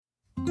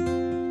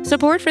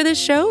Support for this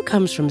show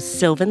comes from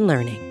Sylvan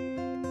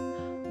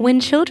Learning. When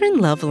children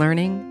love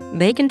learning,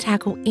 they can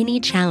tackle any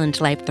challenge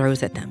life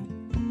throws at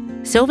them.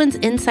 Sylvan's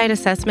Insight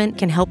Assessment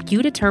can help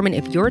you determine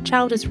if your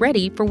child is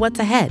ready for what's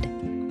ahead.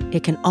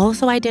 It can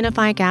also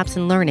identify gaps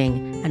in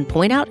learning and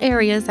point out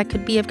areas that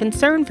could be of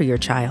concern for your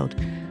child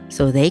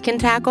so they can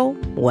tackle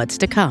what's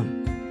to come.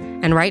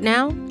 And right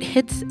now,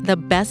 it's the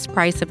best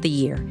price of the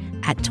year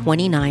at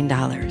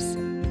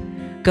 $29.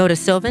 Go to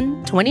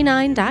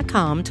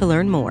sylvan29.com to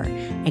learn more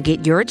and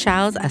get your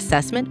child's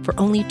assessment for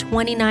only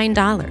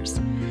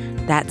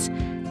 $29. That's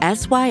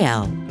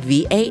SYLVAN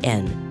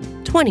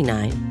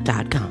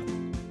 29.com.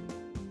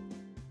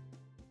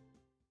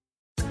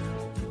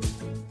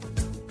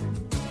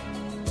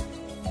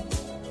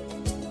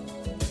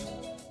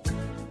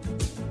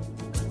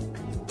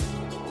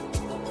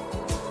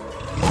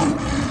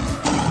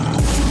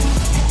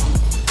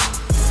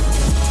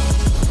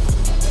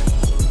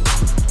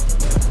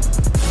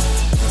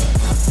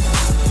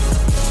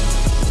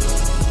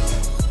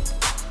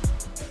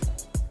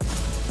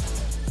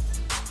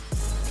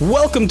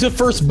 Welcome to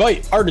First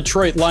Bite, our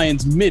Detroit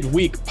Lions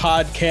midweek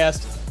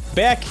podcast.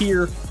 Back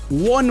here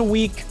 1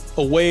 week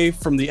away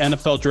from the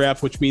NFL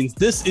draft, which means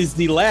this is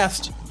the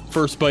last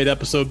First Bite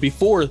episode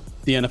before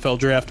the NFL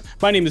draft.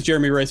 My name is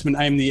Jeremy Reisman.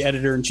 I am the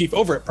editor-in-chief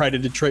over at Pride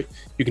of Detroit.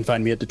 You can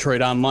find me at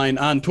Detroit Online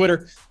on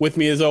Twitter. With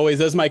me, as always,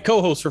 as my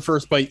co-host for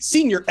First Bite,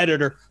 senior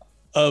editor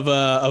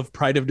of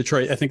Pride of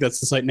Detroit. I think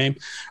that's the site name.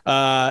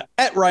 At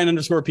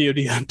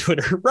Ryan_POD on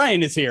Twitter.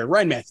 Ryan is here.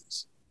 Ryan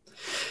Matthews.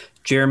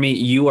 Jeremy,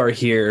 you are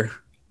here.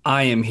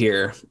 I am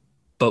here,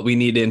 but we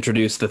need to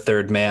introduce the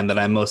third man that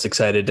I'm most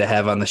excited to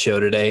have on the show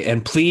today.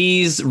 And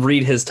please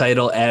read his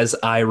title as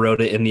I wrote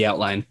it in the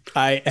outline.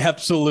 I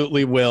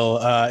absolutely will.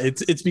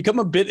 It's become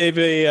a bit of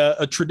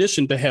a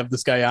tradition to have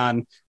this guy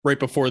on right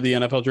before the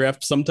NFL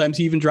draft. Sometimes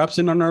he even drops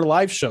in on our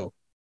live show.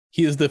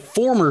 He is the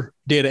former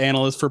data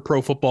analyst for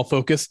Pro Football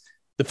Focus,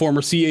 the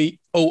former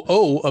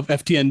COO of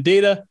FTN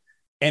Data,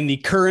 and the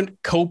current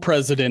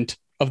co-president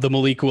of the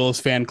Malik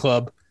Willis fan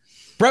club.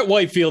 Brett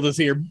Whitefield is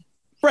here.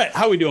 Brett,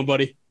 how we doing,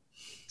 buddy?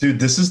 Dude,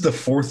 this is the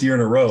fourth year in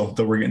a row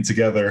that we're getting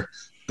together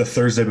the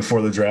Thursday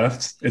before the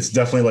draft. It's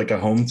definitely like a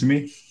home to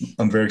me.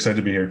 I'm very excited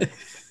to be here.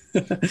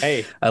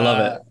 Hey, I love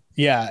it.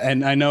 Yeah,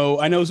 and I know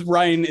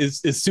Ryan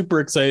is super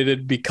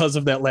excited because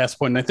of that last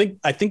point. And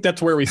I think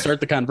that's where we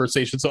start the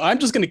conversation. So I'm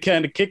just going to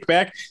kind of kick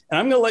back and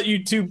I'm going to let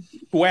you two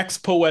wax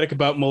poetic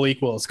about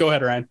Malik Willis. Go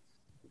ahead, Ryan.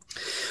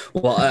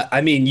 Well,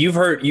 I mean, you've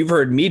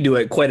heard me do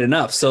it quite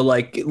enough. So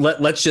like,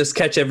 let's just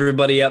catch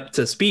everybody up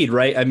to speed,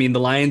 right? I mean, the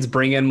Lions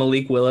bring in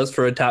Malik Willis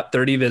for a top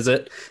 30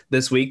 visit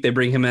this week. They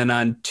bring him in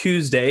on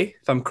Tuesday,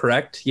 if I'm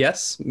correct.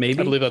 Yes,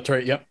 maybe. I believe that's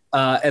right. Yep.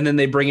 And then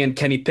they bring in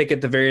Kenny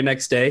Pickett the very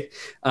next day.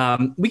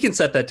 We can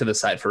set that to the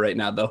side for right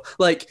now, though.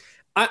 Like,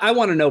 I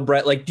want to know,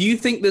 Brett, like, do you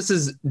think this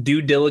is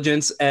due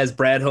diligence, as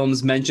Brad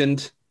Holmes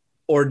mentioned?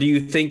 Or do you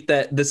think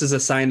that this is a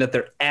sign that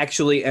they're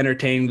actually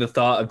entertaining the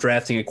thought of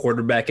drafting a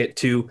quarterback at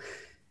 2?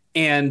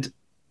 And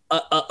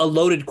a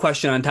loaded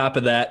question on top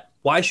of that,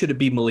 why should it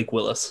be Malik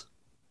Willis?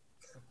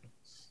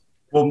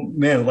 Well,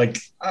 man, like,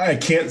 I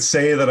can't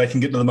say that I can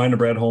get to the mind of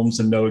Brad Holmes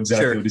and know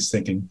exactly Sure. what he's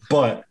thinking,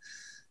 but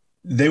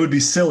they would be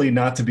silly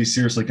not to be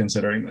seriously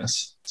considering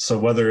this. So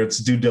whether it's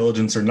due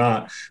diligence or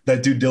not,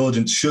 that due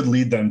diligence should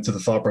lead them to the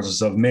thought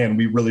process of, man,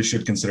 we really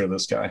should consider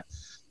this guy.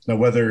 Now,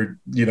 whether,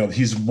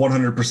 he's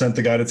 100%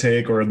 the guy to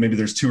take, or maybe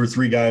there's 2 or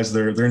 3 guys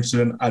they're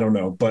interested in, I don't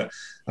know. But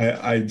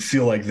I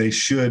feel like they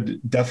should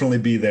definitely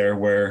be there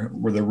where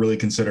they're really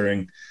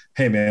considering,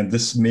 hey, man,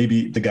 this may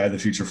be the guy of the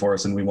future for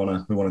us, and we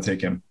want to take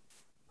him.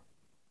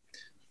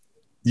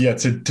 Yeah,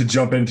 to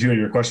jump into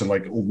your question,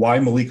 like, why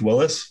Malik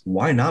Willis?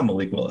 Why not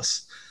Malik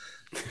Willis?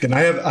 And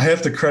I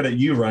have to credit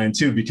you, Ryan,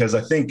 too, because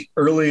I think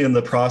early in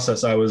the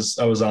process I was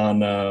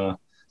on a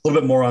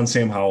little bit more on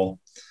Sam Howell.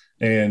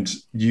 And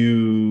I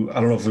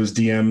don't know if it was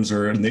DMs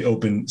or in the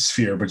open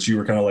sphere, but you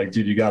were kind of like,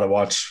 dude, you got to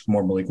watch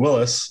more Malik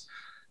Willis.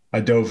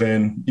 I dove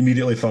in,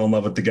 immediately fell in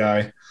love with the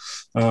guy.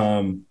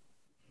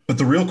 But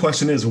the real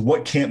question is,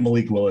 what can't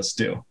Malik Willis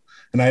do?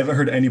 And I haven't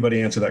heard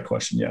anybody answer that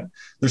question yet.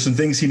 There's some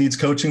things he needs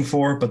coaching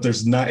for, but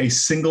there's not a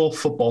single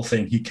football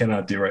thing he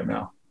cannot do right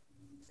now.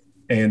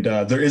 And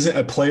there isn't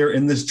a player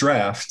in this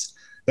draft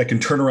that can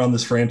turn around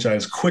this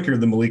franchise quicker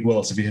than Malik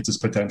Willis if he hits his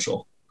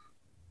potential.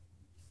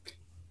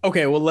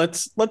 Okay, well,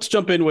 let's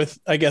jump in with,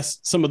 I guess,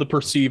 some of the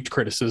perceived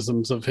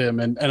criticisms of him,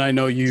 and I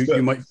know you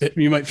might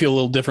feel a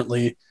little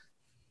differently.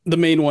 The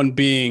main one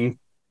being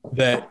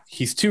that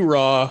he's too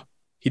raw.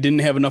 He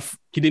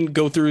didn't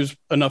go through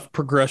enough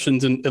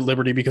progressions at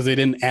Liberty because they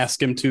didn't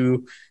ask him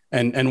to,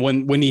 and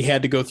when he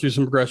had to go through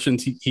some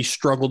progressions, he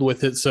struggled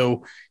with it.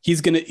 So he's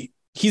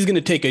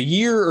gonna take a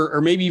year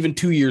or maybe even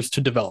 2 years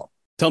to develop.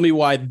 Tell me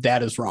why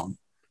that is wrong.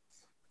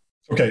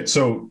 Okay,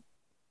 so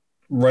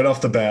right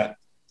off the bat,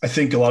 I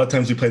think a lot of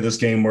times we play this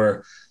game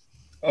where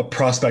a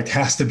prospect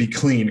has to be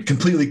clean,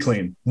 completely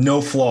clean,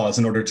 no flaws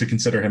in order to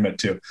consider him at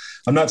 2.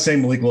 I'm not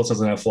saying Malik Willis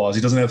doesn't have flaws.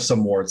 He doesn't have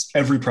some warts.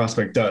 Every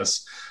prospect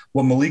does.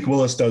 What Malik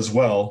Willis does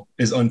well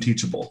is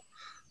unteachable.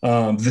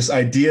 This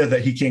idea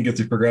that he can't get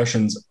through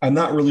progressions, I'm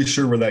not really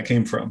sure where that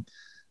came from.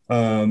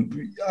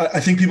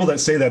 I think people that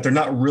say that, they're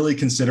not really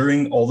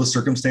considering all the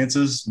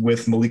circumstances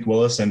with Malik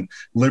Willis and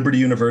Liberty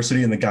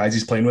University and the guys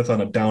he's playing with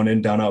on a down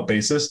in, down out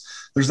basis.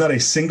 There's not a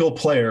single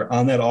player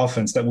on that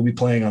offense that will be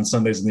playing on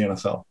Sundays in the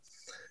NFL.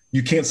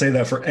 You can't say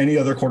that for any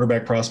other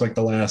quarterback prospect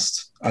the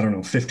last,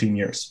 15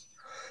 years.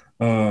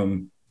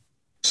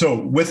 So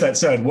with that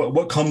said,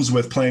 what comes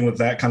with playing with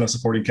that kind of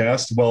supporting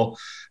cast? Well,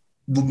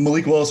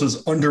 Malik Willis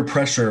was under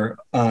pressure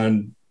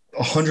on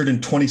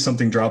 120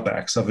 something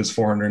dropbacks of his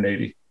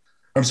 480.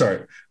 I'm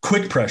sorry,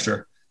 quick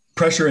pressure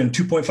in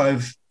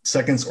 2.5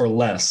 seconds or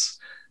less.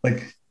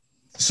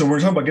 So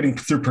we're talking about getting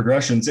through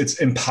progressions. It's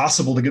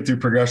impossible to get through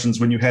progressions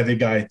when you have a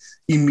guy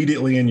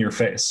immediately in your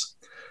face.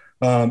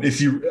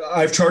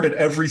 I've charted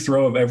every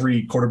throw of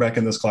every quarterback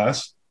in this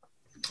class.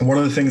 One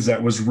of the things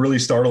that was really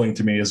startling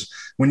to me is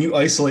when you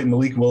isolate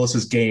Malik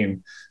Willis's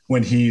game,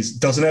 when he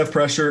doesn't have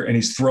pressure and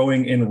he's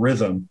throwing in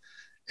rhythm,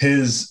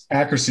 his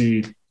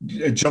accuracy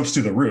jumps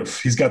through the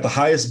roof. He's got the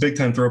highest big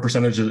time throw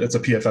percentage. It's a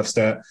PFF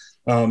stat.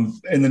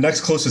 And the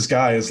next closest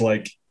guy is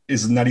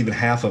not even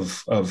half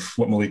of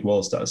what Malik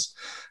Willis does.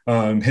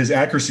 His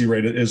accuracy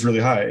rate is really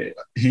high.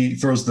 He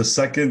throws the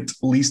second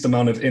least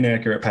amount of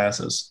inaccurate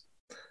passes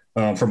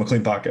from a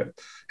clean pocket.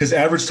 His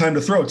average time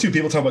to throw, too,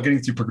 people talk about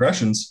getting through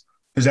progressions.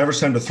 His average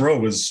time to throw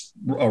was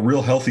a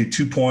real healthy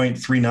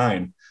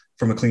 2.39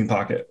 from a clean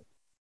pocket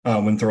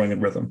when throwing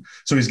in rhythm.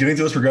 So he's getting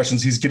through those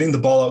progressions. He's getting the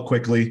ball out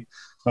quickly.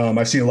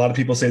 I've seen a lot of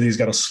people say that he's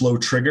got a slow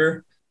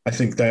trigger. I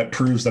think that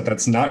proves that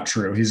that's not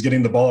true. He's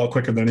getting the ball out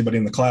quicker than anybody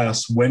in the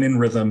class when in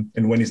rhythm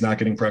and when he's not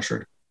getting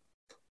pressured.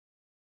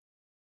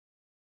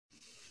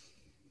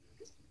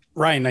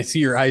 Ryan, I see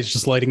your eyes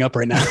just lighting up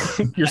right now.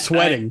 You're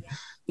sweating.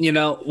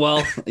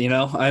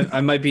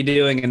 I might be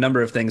doing a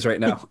number of things right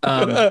now.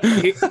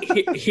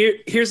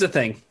 Here's the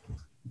thing.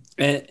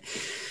 And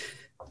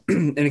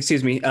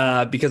excuse me,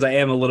 because I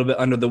am a little bit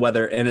under the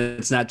weather, and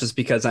it's not just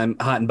because I'm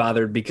hot and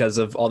bothered because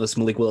of all this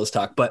Malik Willis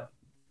talk, but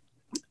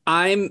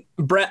I'm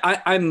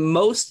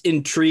most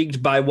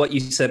intrigued by what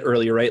you said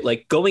earlier, right?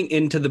 Like going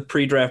into the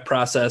pre-draft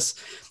process,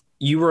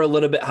 you were a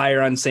little bit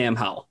higher on Sam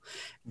Howell.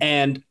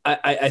 And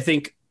I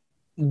think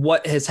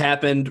what has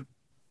happened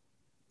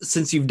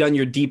since you've done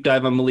your deep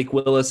dive on Malik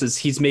Willis is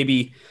he's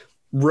maybe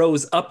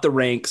rose up the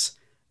ranks.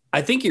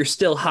 I think you're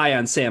still high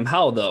on Sam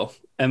Howell, though.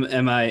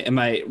 Am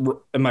I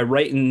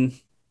right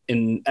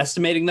in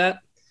estimating that?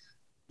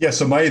 Yeah.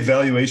 So my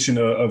evaluation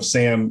of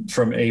Sam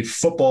from a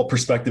football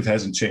perspective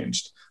hasn't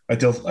changed.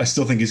 I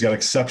still think he's got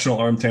exceptional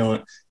arm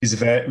talent. He's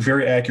a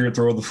very accurate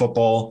thrower of the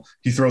football.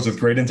 He throws with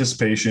great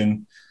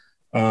anticipation.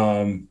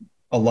 A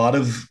lot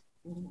of,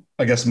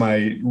 I guess,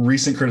 my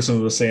recent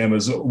criticism of Sam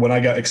is when I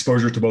got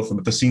exposure to both of them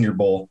at the Senior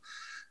Bowl,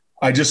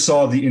 I just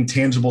saw the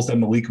intangibles that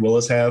Malik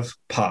Willis have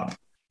pop.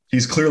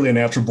 He's clearly a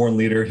natural born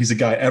leader. He's a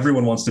guy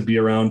everyone wants to be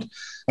around.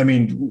 I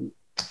mean,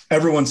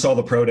 everyone saw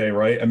the pro day,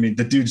 right? I mean,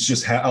 the dude's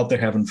just out there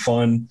having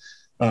fun.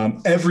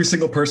 Every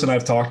single person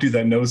I've talked to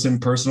that knows him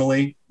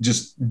personally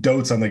just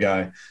dotes on the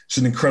guy. He's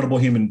an incredible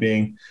human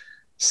being.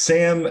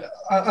 Sam,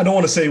 I don't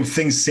want to say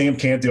things Sam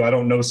can't do. I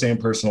don't know Sam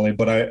personally,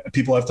 but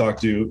people I've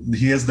talked to,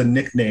 he has the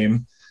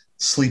nickname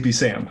Sleepy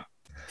Sam.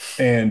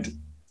 And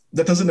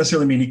that doesn't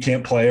necessarily mean he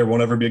can't play or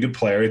won't ever be a good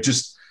player. It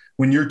just,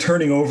 when you're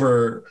turning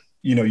over,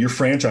 your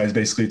franchise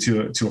basically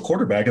to a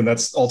quarterback, and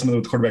that's ultimately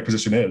what the quarterback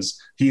position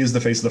is. He is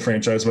the face of the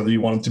franchise, whether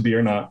you want him to be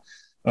or not.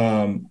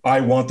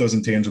 I want those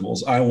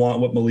intangibles. I want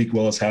what Malik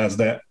Willis has,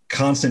 that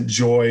constant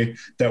joy,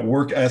 that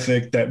work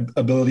ethic, that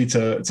ability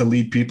to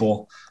lead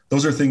people.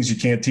 Those are things you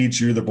can't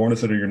teach. You're either born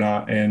with it or you're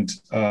not. And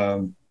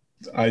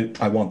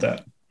I want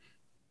that.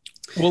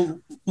 Well,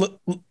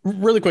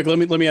 really quick, let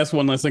me ask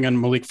one last thing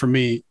on Malik for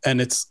me. And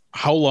it's,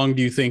 how long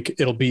do you think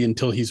it'll be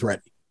until he's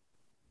ready?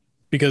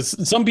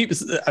 Because some people,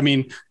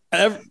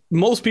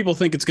 most people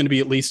think it's going to be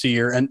at least a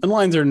year, and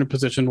Lions are in a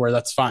position where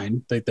that's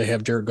fine. They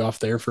have Jared Goff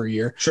there for a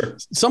year. Sure.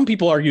 Some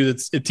people argue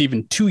that it's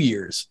even 2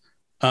 years.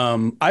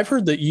 I've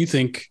heard that you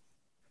think,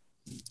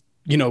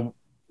 not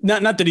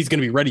that he's going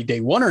to be ready day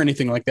one or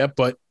anything like that,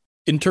 but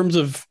in terms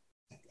of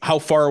how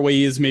far away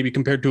he is maybe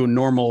compared to a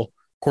normal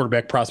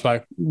quarterback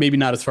prospect, maybe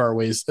not as far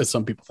away as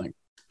some people think.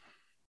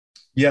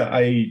 Yeah,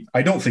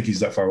 I don't think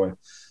he's that far away.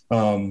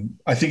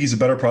 I think he's a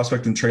better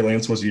prospect than Trey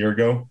Lance was a year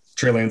ago.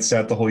 Trey Lance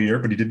sat the whole year,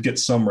 but he did get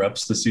some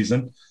reps this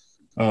season.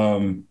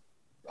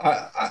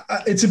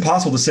 It's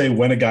impossible to say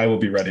when a guy will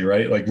be ready,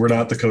 right? Like, we're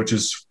not the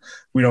coaches.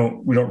 We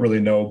don't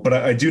really know, but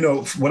I do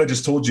know what I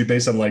just told you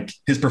based on like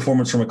his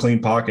performance from a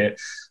clean pocket.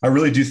 I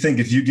really do think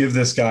if you give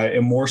this guy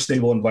a more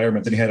stable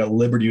environment than he had at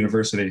Liberty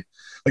University,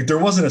 like there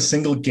wasn't a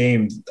single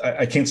game,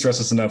 I can't stress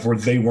this enough, where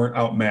they weren't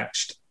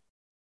outmatched.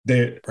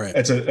 Right.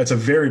 It's a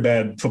very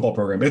bad football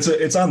program.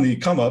 It's on the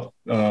come up,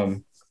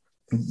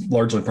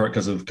 largely in part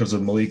because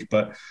of Malik,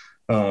 but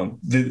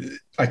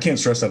I can't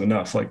stress that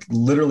enough. Like,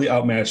 literally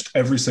outmatched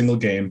every single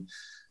game,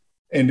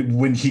 and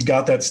when he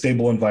got that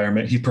stable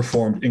environment, he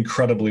performed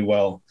incredibly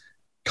well.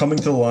 Coming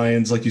to the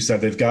Lions, like you said,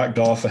 they've got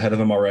Goff ahead of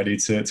him already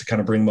to kind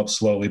of bring him up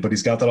slowly, but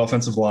he's got that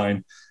offensive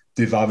line.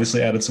 They've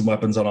obviously added some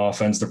weapons on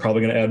offense. They're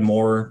probably going to add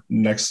more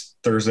next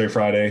Thursday,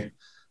 Friday.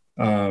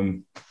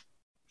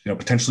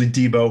 Potentially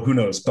Debo, who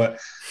knows? But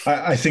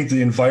I think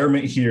the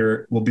environment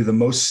here will be the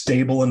most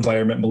stable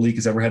environment Malik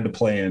has ever had to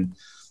play in.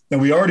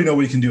 And we already know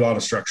what he can do out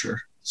of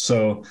structure.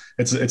 So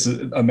it's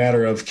a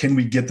matter of, can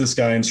we get this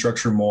guy in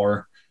structure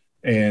more?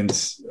 And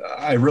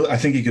I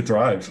think he could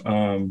thrive.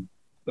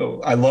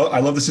 I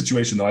love the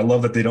situation though. I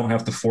love that they don't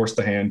have to force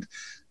the hand.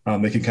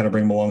 They can kind of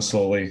bring him along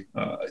slowly.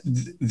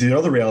 The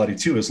other reality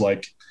too is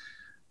like,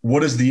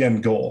 what is the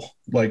end goal?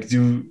 Like,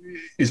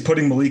 is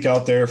putting Malik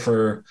out there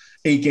for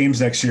 8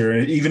 games next year,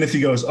 even if he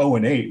goes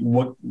 0-8,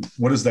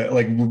 what is that?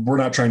 Like, we're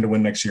not trying to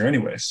win next year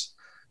anyways.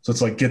 So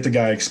it's like, get the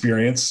guy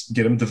experience,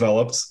 get him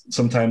developed.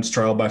 Sometimes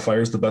trial by fire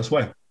is the best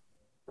way.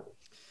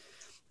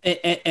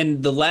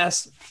 And the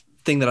last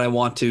thing that I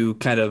want to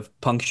kind of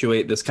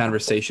punctuate this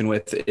conversation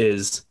with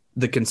is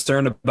the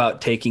concern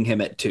about taking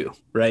him at 2,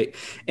 right?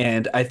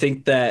 And I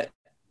think that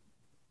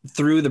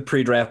through the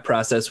pre-draft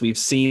process, we've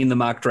seen the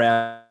mock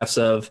drafts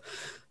of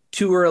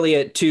too early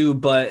at 2,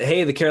 but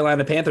hey, the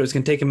Carolina Panthers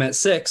can take him at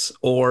 6,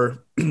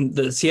 or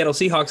the Seattle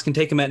Seahawks can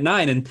take him at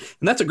 9, and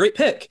that's a great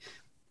pick.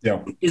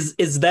 Yeah.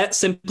 Is that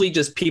simply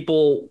just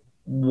people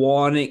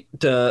wanting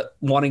to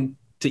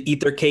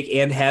eat their cake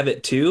and have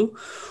it too,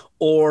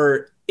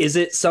 or is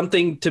it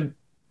something to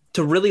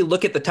really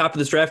look at the top of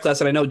this draft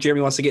class? And I know Jeremy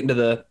wants to get into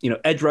the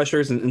edge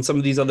rushers and some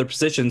of these other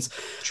positions.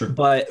 Sure.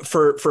 But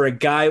for a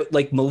guy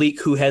like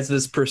Malik, who has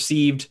this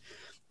perceived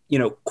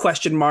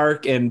question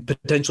mark and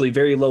potentially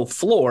very low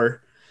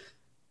floor,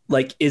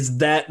 like, is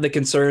that the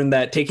concern,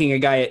 that taking a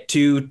guy at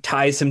 2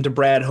 ties him to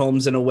Brad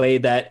Holmes in a way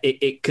that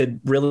it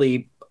could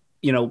really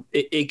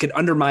it could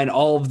undermine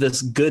all of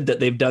this good that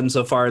they've done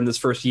so far in this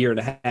first year and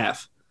a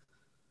half?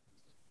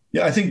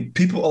 Yeah, I think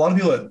a lot of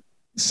people that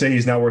say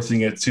he's not worth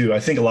it too, I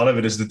think a lot of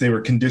it is that they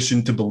were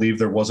conditioned to believe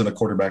there wasn't a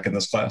quarterback in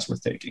this class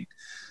worth taking.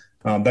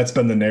 That's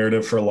been the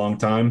narrative for a long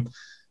time.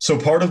 So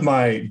part of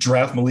my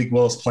draft Malik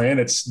Willis plan,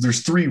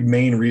 there's 3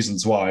 main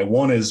reasons why.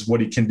 One is what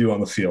he can do on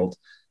the field.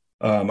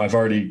 I've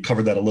already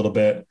covered that a little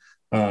bit.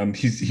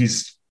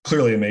 He's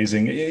clearly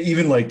amazing.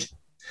 Even like,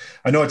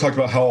 I know I talked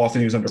about how often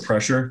he was under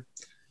pressure.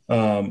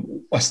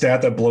 A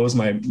stat that blows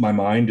my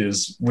mind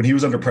is when he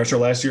was under pressure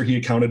last year, he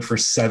accounted for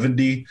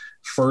 70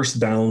 first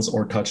downs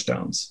or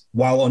touchdowns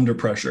while under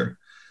pressure.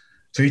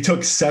 So he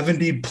took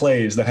 70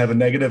 plays that have a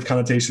negative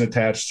connotation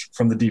attached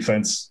from the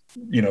defense,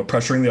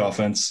 pressuring the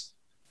offense,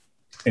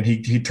 and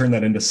he turned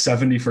that into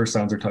 70 first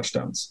downs or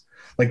touchdowns.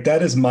 Like,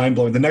 that is mind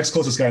blowing. The next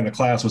closest guy in the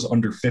class was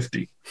under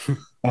 50.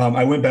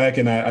 I went back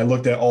and I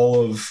looked at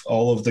all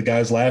of the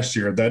guys last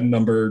year. That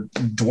number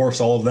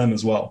dwarfs all of them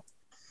as well.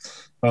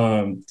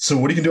 So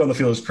what he can do on the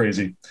field is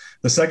crazy.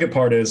 The second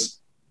part is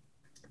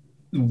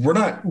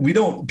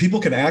people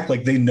can act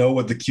like they know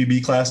what the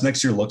QB class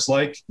next year looks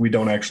like. We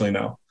don't actually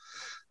know.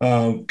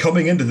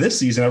 Coming into this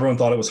season, everyone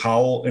thought it was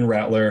Howell and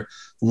Rattler,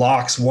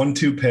 locks,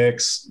 1-2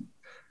 picks.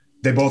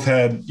 They both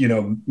had,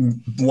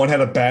 one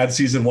had a bad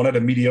season, one had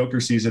a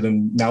mediocre season,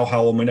 and now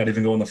Howell might not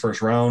even go in the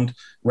first round.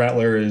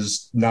 Rattler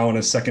is now in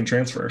his second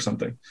transfer or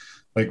something.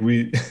 Like,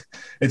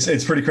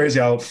 it's pretty crazy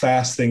how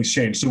fast things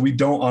change. So we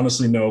don't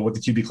honestly know what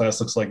the QB class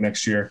looks like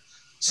next year.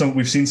 So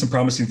we've seen some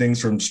promising things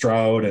from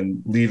Stroud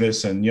and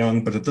Levis and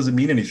Young, but it doesn't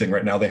mean anything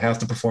right now. They have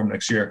to perform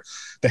next year.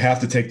 They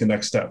have to take the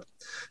next step.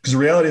 Because the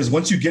reality is,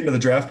 once you get into the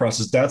draft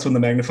process, that's when the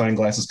magnifying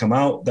glasses come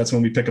out. That's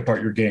when we pick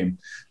apart your game.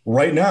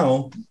 Right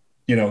now,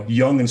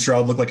 Young and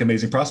Stroud look like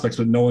amazing prospects,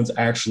 but no one's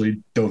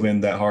actually dove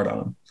in that hard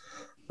on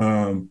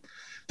them.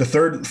 The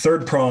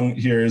third prong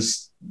here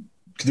is,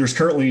 there's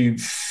currently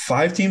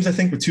 5 teams, I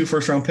think, with 2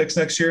 first-round picks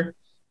next year,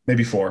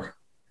 maybe 4.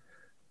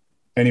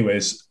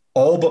 Anyways,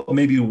 all but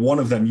maybe one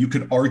of them, you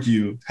could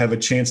argue, have a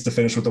chance to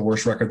finish with a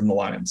worse record than the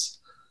Lions.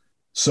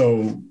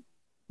 So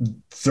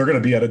they're going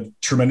to be at a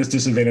tremendous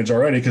disadvantage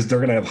already, because they're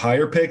going to have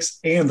higher picks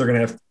and they're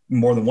going to have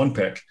more than 1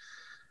 pick.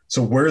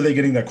 So where are they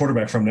getting that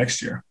quarterback from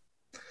next year?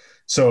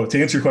 So to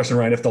answer your question,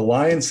 Ryan, if the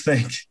Lions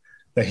think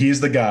that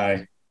he's the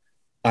guy,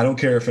 I don't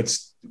care if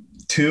it's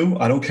 2.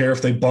 I don't care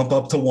if they bump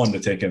up to 1 to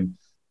take him.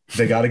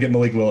 They got to get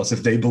Malik Willis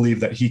if they believe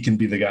that he can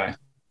be the guy.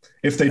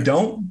 If they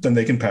don't, then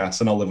they can pass,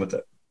 and I'll live with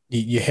it.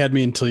 You had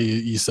me until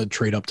you said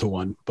trade up to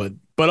 1, but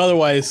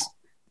otherwise,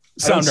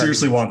 I don't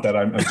seriously want that.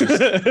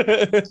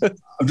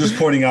 I'm just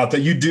pointing out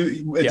that you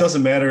do. It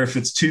doesn't matter if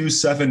it's 2,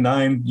 7,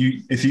 9.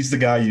 If he's the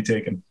guy, you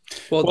take him.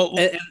 Well,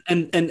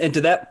 and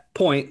to that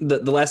point, the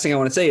last thing I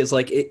want to say is,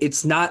 like,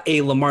 it's not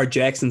a Lamar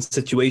Jackson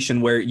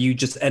situation where you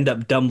just end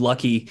up dumb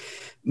lucky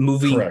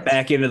moving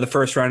back into the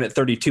first round at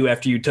 32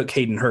 after you took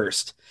Hayden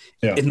Hurst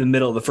in the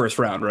middle of the first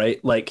round,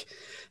 right? Like,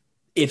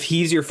 if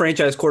he's your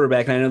franchise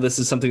quarterback, and I know this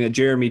is something that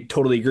Jeremy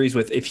totally agrees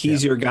with, if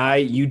he's your guy,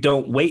 you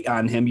don't wait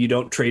on him. You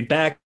don't trade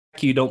back.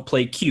 You don't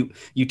play cute.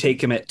 You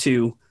take him at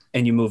 2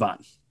 and you move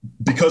on.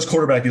 Because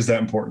quarterback is that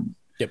important.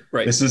 Yep.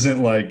 Right. This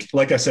isn't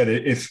like I said,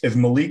 if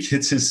Malik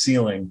hits his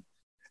ceiling,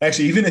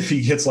 actually, even if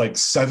he hits like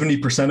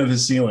 70% of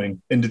his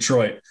ceiling in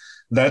Detroit,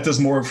 that does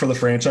more for the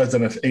franchise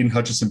than if Aiden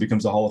Hutchinson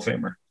becomes a Hall of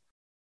Famer.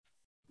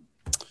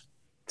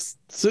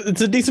 So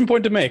it's a decent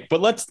point to make,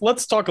 but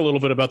let's talk a little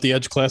bit about the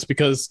edge class,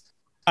 because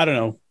I don't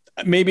know,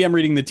 maybe I'm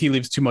reading the tea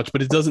leaves too much,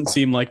 but it doesn't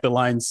seem like the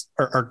Lions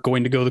are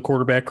going to go the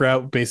quarterback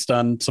route based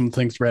on some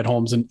things Brad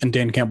Holmes and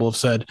Dan Campbell have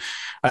said.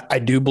 I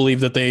do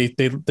believe that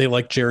they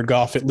like Jared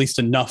Goff at least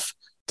enough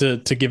to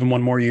give him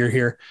one more year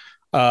here.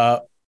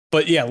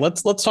 But yeah,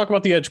 let's talk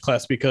about the edge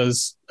class,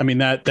 because I mean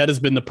that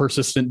has been the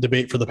persistent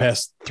debate for the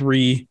past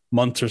 3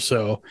 months or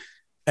so,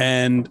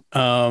 and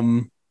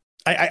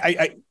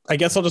I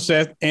guess I'll just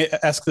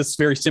ask this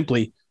very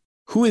simply: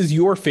 who is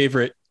your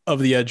favorite of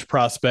the edge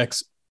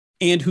prospects,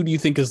 and who do you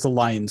think is the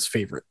Lions'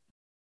 favorite?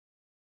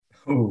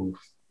 Oh,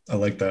 I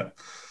like that.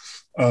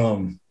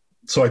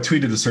 So I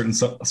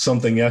tweeted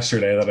something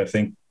yesterday that I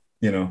think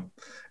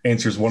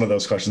answers one of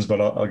those questions, but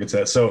I'll get to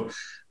that. So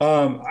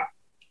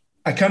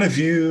I kind of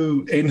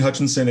view Aiden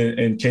Hutchinson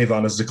and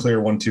Kayvon as the clear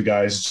 1-2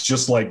 guys,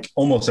 just like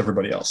almost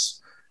everybody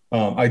else.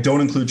 I don't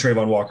include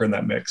Trayvon Walker in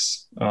that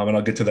mix, and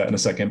I'll get to that in a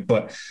second.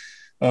 But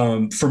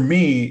for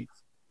me,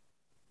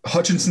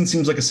 Hutchinson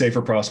seems like a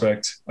safer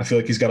prospect. I feel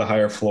like he's got a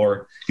higher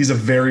floor. He's a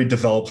very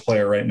developed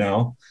player right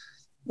now.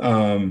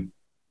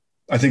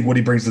 I think what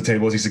he brings to the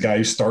table is he's a guy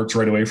who starts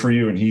right away for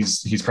you, and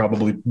he's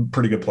probably a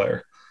pretty good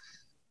player.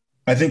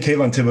 I think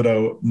Kayvon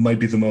Thibodeau might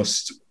be the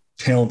most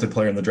talented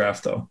player in the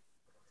draft, though.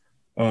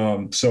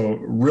 So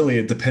really,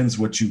 it depends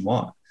what you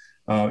want.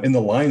 In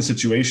the Lions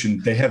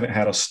situation, they haven't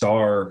had a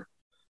star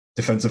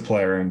defensive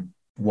player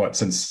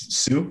since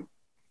Sue?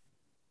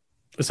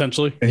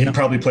 Essentially. And he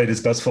probably played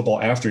his best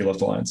football after he left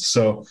the Lions.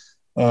 So,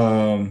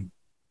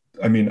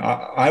 I mean,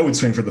 I would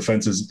swing for the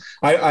fences.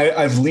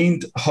 I've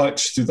leaned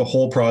Hutch through the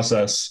whole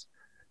process.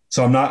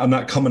 So I'm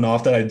not coming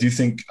off that. I do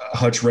think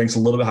Hutch ranks a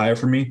little bit higher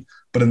for me,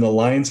 but in the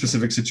Lions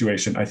specific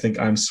situation, I think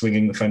I'm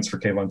swinging the fence for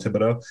Kayvon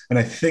Thibodeau. And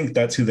I think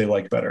that's who they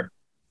like better.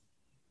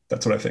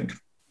 That's what I think.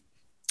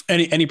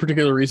 Any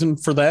particular reason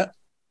for that?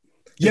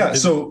 Yeah.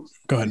 So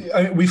go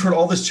ahead. We've heard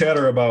all this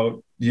chatter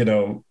about,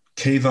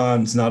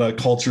 Kayvon's not a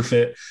culture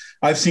fit.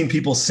 I've seen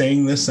people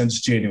saying this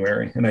since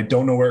January, and I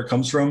don't know where it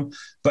comes from,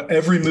 but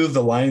every move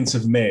the Lions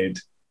have made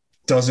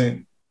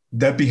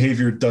that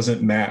behavior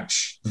doesn't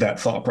match that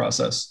thought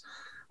process.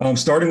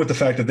 Starting with the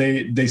fact that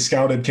they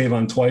scouted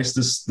Kayvon twice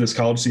this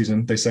college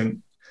season. They sent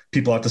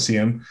people out to see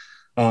him.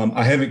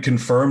 I haven't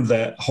confirmed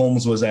that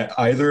Holmes was at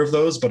either of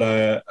those, but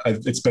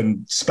it's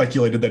been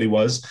speculated that he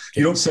was.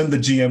 You don't send the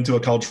GM to a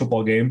college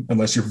football game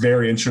unless you're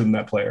very interested in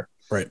that player.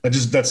 Right.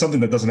 That's something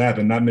that doesn't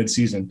happen, not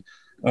mid-season.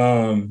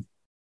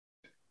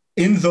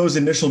 In those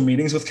initial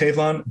meetings with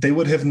Kayvon, they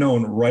would have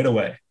known right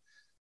away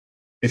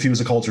if he was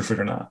a culture fit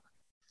or not.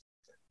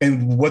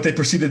 And what they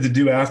proceeded to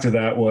do after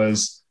that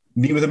was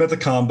meet with him at the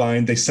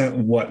combine. They sent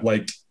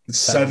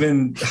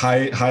seven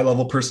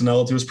high-level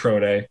personnel to his pro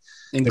day,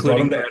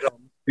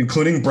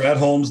 including Brad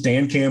Holmes,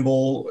 Dan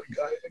Campbell,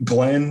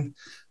 Glenn.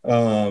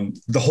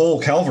 The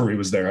whole cavalry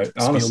was there.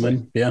 Honestly,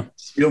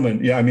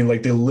 Spielman. Yeah. I mean,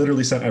 they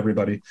literally sent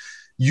everybody.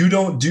 You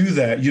don't do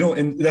that.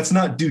 And that's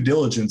not due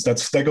diligence.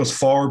 That goes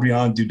far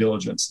beyond due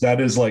diligence.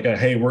 That is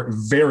hey, we're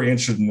very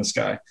interested in this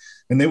guy.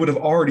 And they would have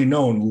already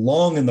known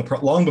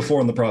long before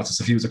in the process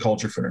if he was a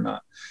culture fit or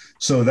not.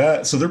 So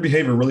their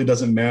behavior really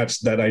doesn't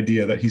match that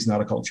idea that he's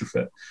not a culture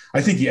fit.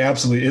 I think he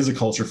absolutely is a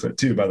culture fit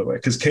too, by the way,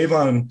 because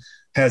Kayvon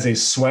has a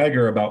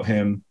swagger about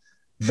him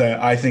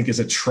that I think is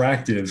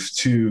attractive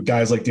to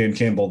guys like Dan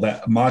Campbell,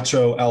 that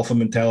macho alpha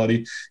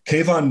mentality.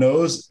 Kayvon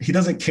knows he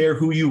doesn't care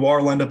who you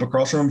are lined up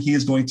across from him. He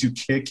is going to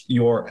kick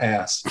your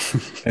ass.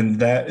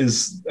 And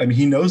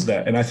he knows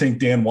that. And I think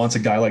Dan wants a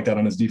guy like that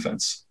on his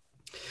defense.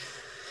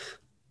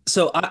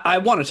 So I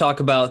want to talk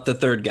about the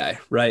third guy,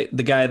 right?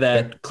 The guy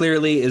that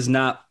clearly is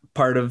not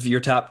part of your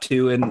top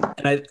two. And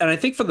I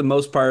think for the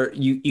most part,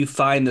 you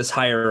find this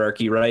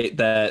hierarchy, right?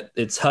 That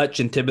it's Hutch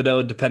and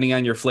Thibodeau, depending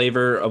on your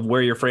flavor of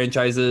where your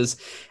franchise is.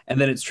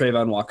 And then it's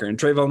Trayvon Walker. And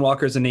Trayvon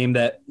Walker is a name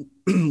that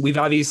we've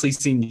obviously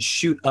seen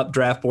shoot up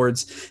draft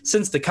boards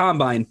since the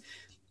combine.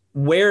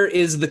 Where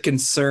is the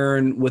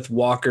concern with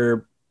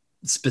Walker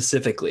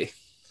specifically?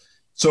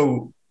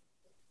 So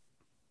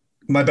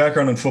my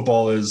background in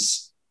football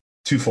is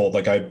twofold.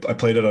 I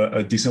played at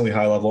a decently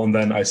high level, and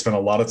then I spent a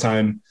lot of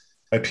time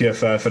at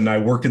PFF, and I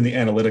work in the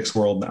analytics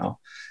world now.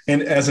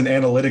 And as an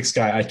analytics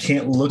guy, I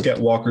can't look at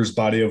Walker's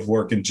body of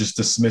work and just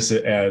dismiss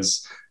it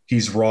as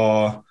he's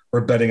raw or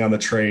betting on the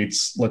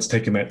traits. Let's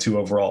take him at 2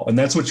 overall. And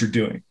that's what you're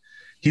doing.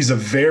 He's a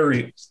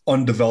very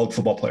undeveloped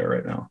football player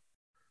right now.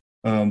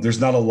 There's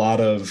not a lot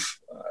of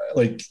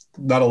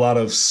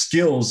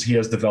skills he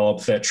has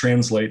developed that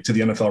translate to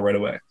the NFL right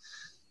away.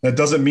 That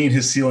doesn't mean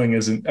his ceiling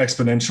isn't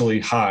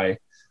exponentially high.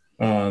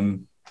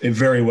 It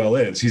very well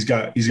is. He's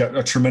got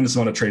a tremendous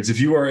amount of traits.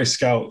 If you are a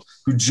scout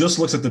who just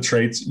looks at the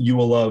traits, you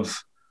will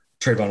love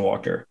Trayvon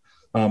Walker.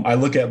 I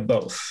look at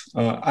both.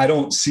 I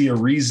don't see a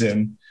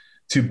reason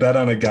to bet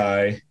on a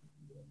guy,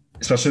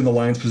 especially in the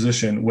Lions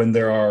position, when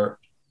there are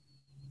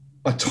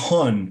a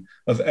ton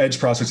of edge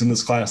prospects in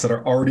this class that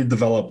are already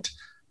developed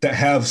that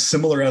have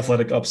similar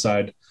athletic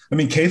upside. I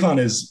mean, Kayvon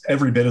is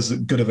every bit as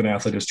good of an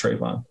athlete as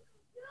Trayvon.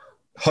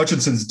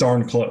 Hutchinson's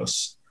darn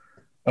close.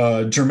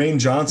 Jermaine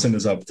Johnson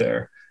is up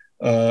there.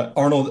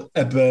 Arnold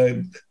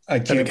I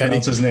can't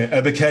pronounce his name.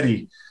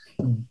 Ebiketie,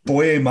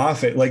 Boye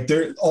Mafe. Like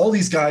all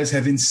these guys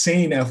have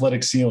insane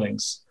athletic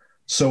ceilings.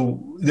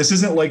 So this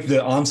isn't like the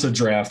ANSA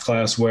draft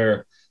class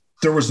where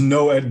there was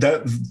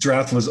that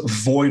draft was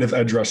void of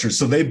edge rushers.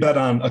 So they bet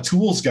on a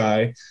tools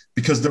guy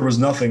because there was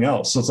nothing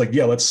else. So it's like,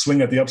 yeah, let's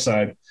swing at the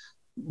upside.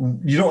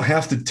 You don't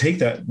have to take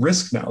that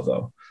risk now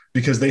though,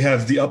 because they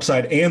have the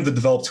upside and the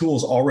developed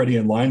tools already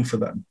in line for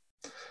them.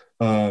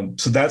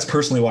 So that's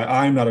personally why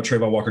I'm not a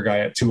Trayvon Walker guy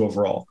at 2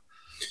 overall.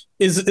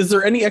 Is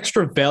there any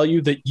extra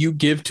value that you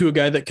give to a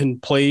guy that can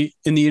play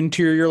in the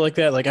interior like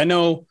that? Like I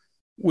know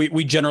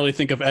we generally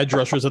think of edge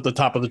rushers at the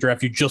top of the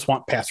draft. You just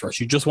want pass rush.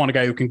 You just want a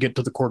guy who can get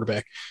to the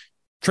quarterback.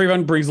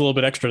 Trayvon brings a little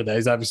bit extra to that.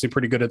 He's obviously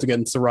pretty good at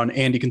against the run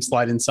and he can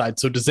slide inside.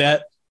 So does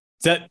that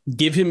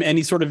give him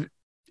any sort of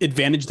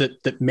advantage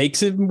that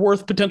makes him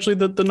worth potentially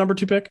the number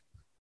 2 pick?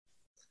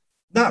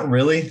 Not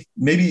really.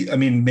 Maybe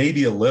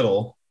a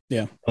little.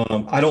 Yeah.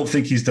 I don't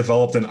think he's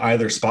developed in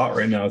either spot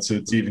right now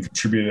to even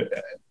contribute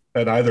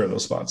at either of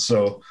those spots.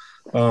 So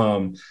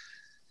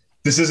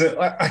this isn't,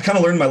 I kind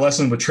of learned my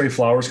lesson with Trey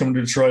Flowers coming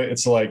to Detroit.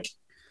 It's like,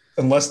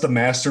 unless the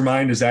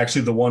mastermind is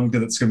actually the one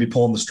that's going to be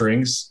pulling the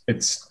strings,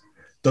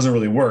 doesn't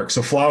really work.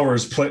 So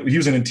Flowers he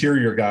was an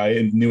interior guy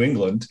in New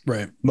England,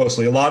 right?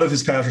 Mostly. A lot of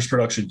his pass rush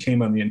production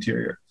came on the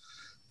interior.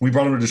 We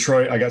brought him to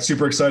Detroit. I got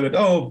super excited.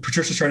 Oh,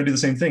 Patricia's trying to do the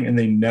same thing. And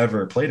they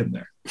never played him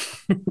there.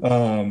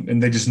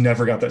 And they just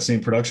never got that same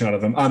production out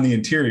of him on the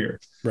interior.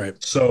 Right.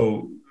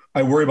 So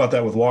I worry about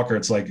that with Walker.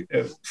 It's like,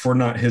 if we're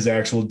not his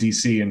actual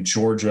DC in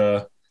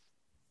Georgia,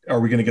 are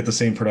we going to get the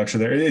same production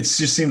there? It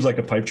just seems like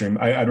a pipe dream.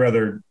 I'd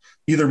rather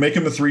either make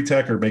him a 3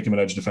 tech or make him an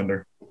edge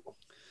defender.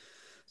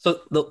 So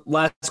the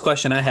last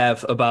question I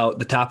have about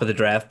the top of the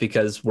draft,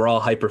 because we're all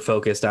hyper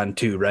focused on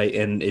 2, right?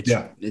 And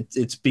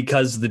it's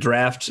because the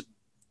draft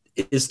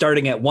is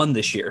starting at 1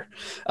 this year.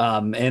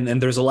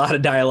 And there's a lot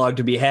of dialogue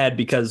to be had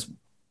because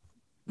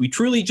we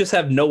truly just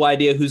have no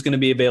idea who's going to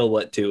be available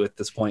at 2 at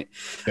this point.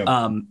 Yep.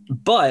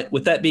 But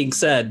with that being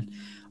said,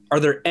 are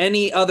there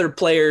any other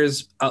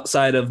players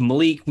outside of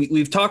Malik?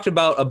 We've talked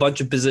about a bunch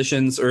of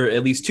positions, or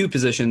at least 2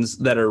 positions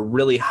that are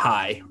really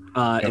high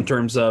in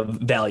terms of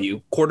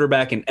value,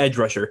 quarterback and edge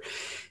rusher.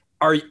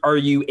 Are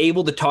you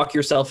able to talk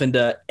yourself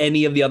into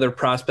any of the other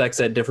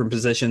prospects at different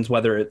positions,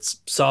 whether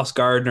it's Sauce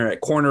Gardner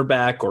at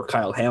cornerback or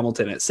Kyle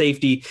Hamilton at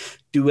safety?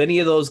 Do any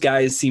of those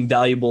guys seem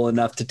valuable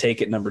enough to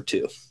take at number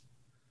 2?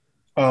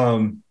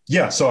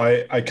 Yeah. So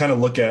I kind of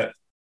look at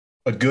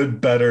a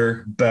good,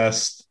 better,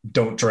 best,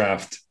 don't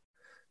draft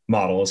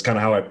model is kind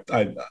of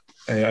how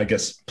I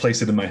guess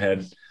place it in my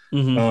head.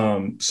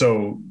 Mm-hmm.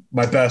 So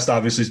my best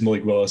obviously is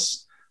Malik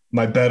Willis.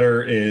 My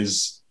better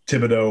is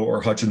Thibodeau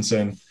or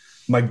Hutchinson.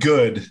 My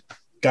good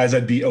guys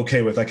I'd be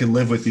okay with, I could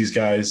live with these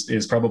guys,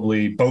 is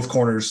probably both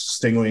corners,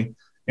 Stingley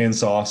and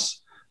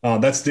Sauce.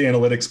 That's the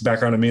analytics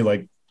background of me.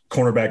 Like,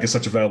 cornerback is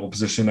such a valuable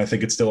position. I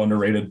think it's still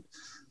underrated.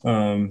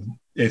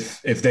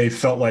 If they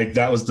felt like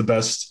that was the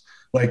best,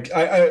 like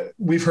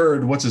we've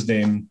heard, what's his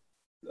name?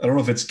 I don't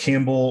know if it's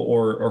Campbell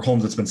or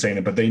Holmes that's been saying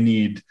it, but they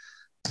need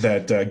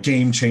that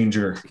game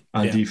changer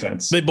on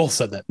defense. They both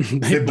said that.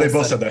 They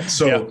both said that.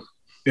 So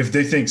if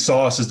they think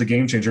Sauce is the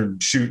game changer,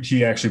 shoot,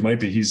 he actually might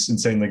be. He's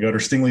insanely good. Or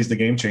Stingley's the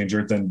game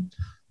changer, then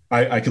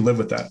I could live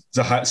with that. It's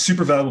a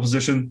super valuable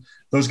position.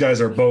 Those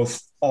guys are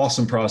both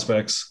awesome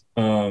prospects.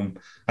 I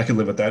could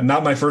live with that.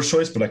 Not my first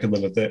choice, but I could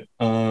live with it.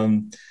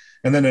 And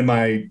then in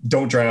my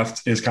don't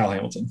draft is Kyle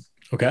Hamilton.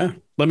 Okay.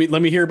 Let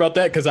me hear about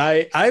that, because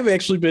I've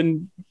actually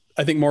been,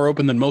 I think, more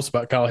open than most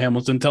about Kyle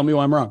Hamilton. Tell me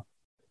why I'm wrong.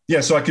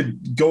 Yeah, so I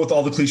could go with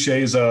all the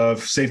cliches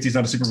of safety is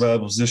not a super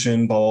valuable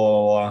position, blah, blah,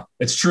 blah, blah.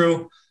 It's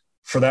true.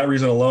 For that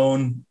reason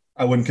alone,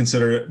 I wouldn't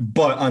consider it.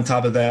 But on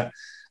top of that,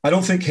 I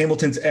don't think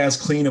Hamilton's as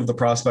clean of the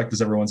prospect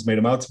as everyone's made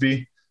him out to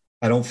be.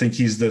 I don't think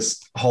he's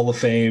this Hall of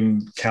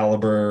Fame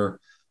caliber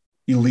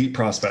elite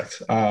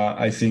prospect.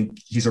 I think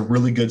he's a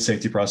really good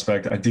safety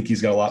prospect. I think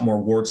he's got a lot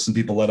more warts than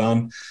people let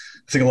on.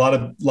 I think a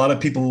lot of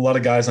people, a lot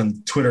of guys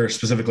on Twitter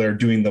specifically are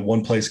doing the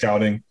one play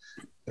scouting.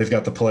 They've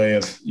got the play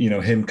of,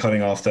 him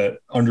cutting off that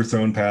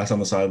underthrown pass on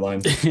the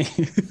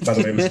By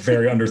the way, it was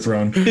very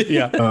underthrown.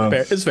 Yeah,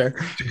 fair. It's fair.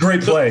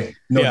 Great play,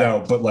 no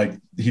doubt. But like,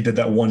 he did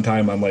that one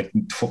time on like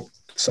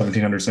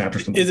 1,700 snaps or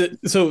something. Is it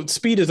so?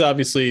 Speed is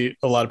obviously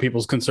a lot of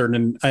people's concern,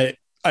 and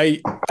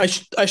I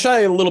shy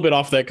a little bit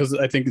off that because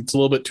I think it's a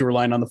little bit too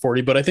reliant on the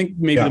 40. But I think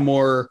maybe the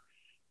more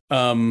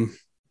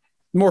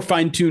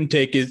fine-tuned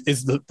take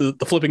is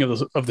the flipping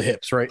of the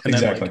hips, right? And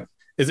exactly. Then,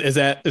 Is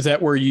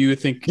that where you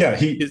think? Yeah,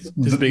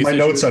 my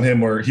notes on him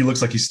where he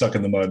looks like he's stuck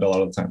in the mud a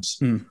lot of the times.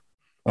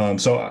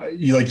 So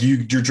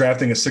you're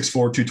drafting a 6'4",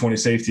 220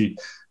 safety.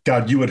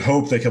 God, you would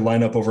hope they could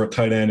line up over a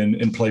tight end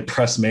and play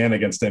press man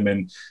against him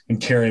and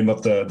carry him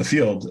up the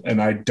field.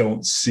 And I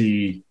don't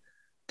see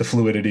the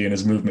fluidity in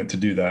his movement to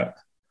do that.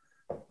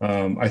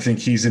 I think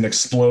he's an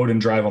explode and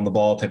drive on the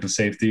ball type of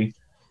safety.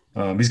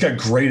 He's got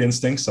great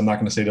instincts. I'm not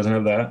going to say he doesn't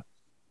have that.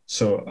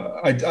 So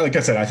like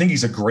I said, I think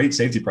he's a great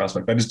safety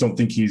prospect. I just don't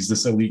think he's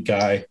this elite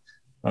guy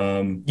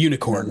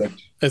Unicorn,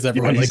 as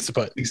everyone likes to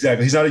put.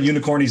 Exactly. He's not a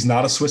unicorn. He's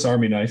not a Swiss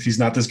Army knife. He's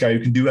not this guy who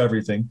can do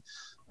everything.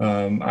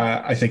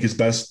 I think his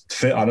best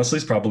fit, honestly,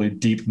 is probably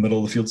deep middle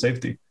of the field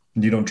safety.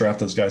 And you don't draft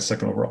those guys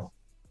second overall.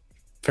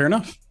 Fair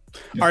enough.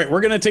 Yeah. All right,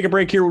 we're going to take a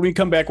break here. When we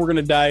come back, we're going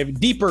to dive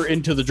deeper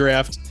into the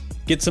draft,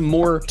 get some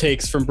more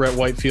takes from Brett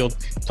Whitefield,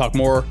 talk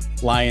more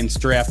Lions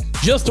draft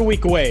just a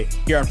week away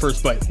here on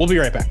First Bite. We'll be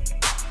right back.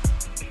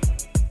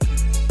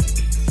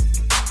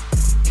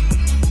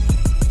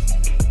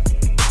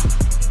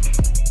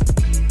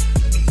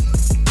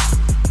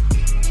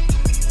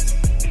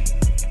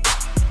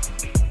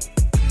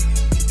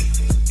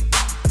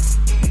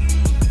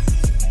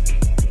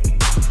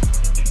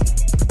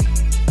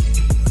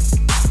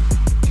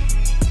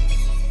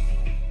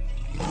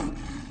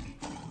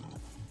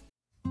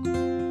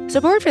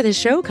 Support for this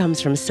show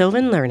comes from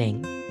Sylvan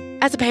Learning.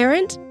 As a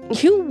parent,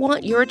 you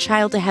want your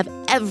child to have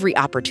every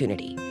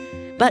opportunity,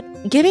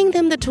 but giving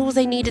them the tools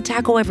they need to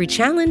tackle every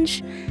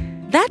challenge,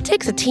 that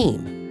takes a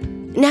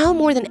team. Now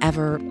more than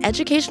ever,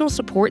 educational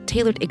support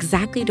tailored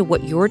exactly to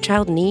what your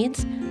child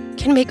needs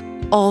can make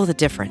all the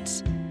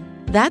difference.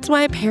 That's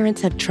why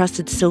parents have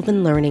trusted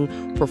Sylvan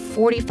Learning for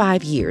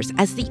 45 years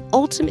as the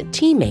ultimate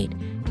teammate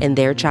in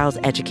their child's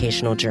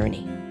educational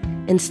journey,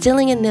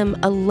 instilling in them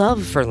a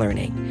love for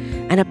learning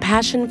and a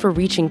passion for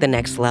reaching the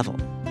next level.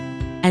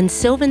 And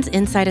Sylvan's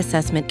Insight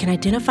Assessment can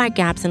identify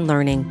gaps in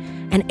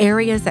learning and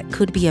areas that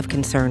could be of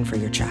concern for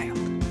your child.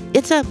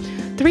 It's a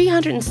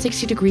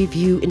 360-degree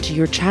view into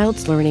your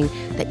child's learning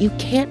that you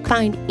can't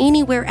find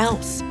anywhere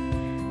else,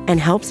 and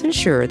helps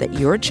ensure that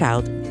your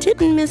child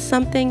didn't miss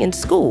something in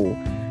school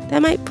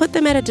that might put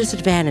them at a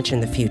disadvantage in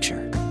the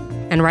future.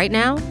 And right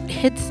now,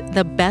 it's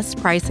the best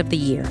price of the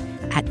year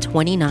at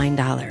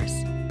 $29.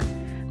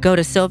 Go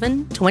to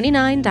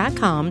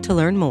sylvan29.com to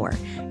learn more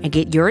and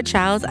get your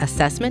child's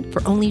assessment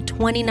for only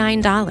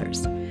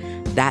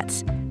 $29.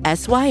 That's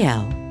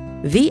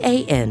SYLVAN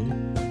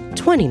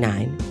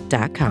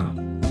 29.com.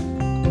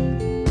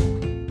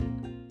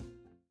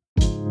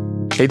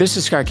 Hey, this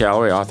is Scott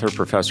Galloway, author,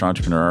 professor,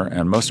 entrepreneur,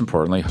 and most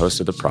importantly,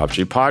 host of the Prop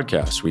G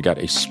podcast. We got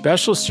a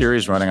special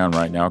series running on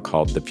right now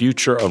called The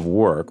Future of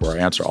Work, where I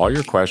answer all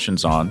your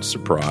questions on,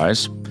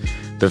 surprise,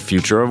 the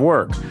future of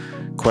work.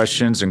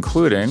 Questions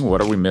including, what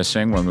are we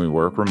missing when we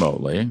work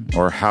remotely?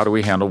 Or how do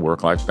we handle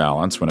work-life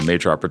balance when a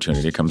major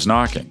opportunity comes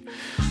knocking?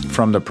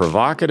 From the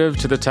provocative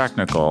to the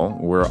technical,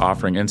 we're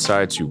offering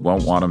insights you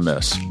won't want to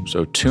miss.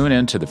 So tune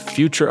in to The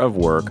Future of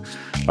Work,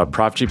 a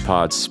Prop G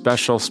Pod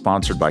special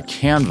sponsored by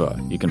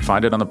Canva. You can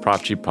find it on the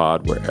Prop G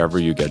Pod wherever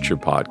you get your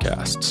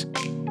podcasts.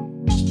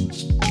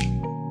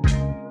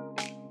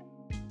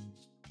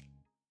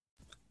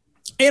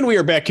 And we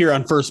are back here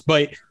on First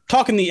Bite,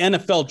 talking the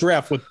NFL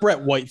draft with Brett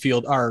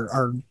Whitefield,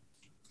 our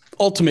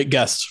ultimate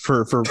guest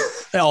for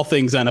all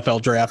things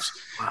NFL drafts.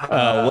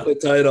 What a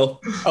title.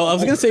 Oh, I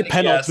was going to say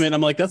penultimate. I'm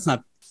like, that's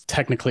not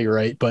technically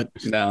right, but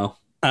no.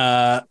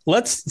 I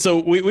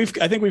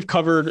think we've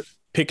covered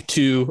pick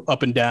 2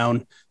 up and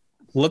down.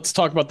 Let's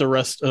talk about the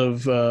rest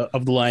of the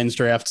Lions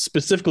draft.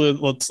 Specifically,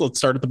 let's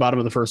start at the bottom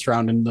of the first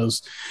round and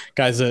those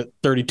guys at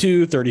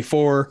 32,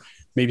 34,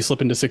 maybe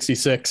slip into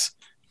 66.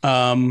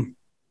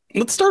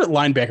 Let's start at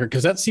linebacker,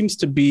 because that seems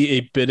to be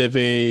a bit of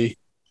a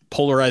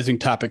polarizing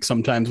topic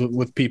sometimes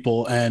with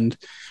people. And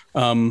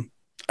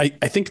I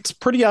think it's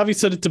pretty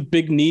obvious that it's a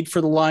big need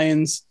for the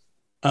Lions.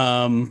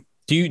 Do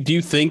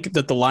you think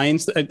that the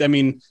Lions,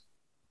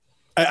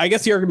 I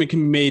guess the argument can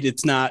be made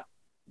it's not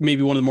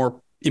maybe one of the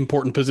more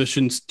important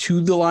positions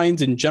to the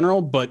Lions in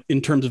general, but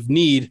in terms of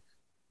need,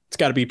 it's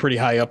got to be pretty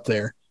high up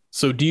there.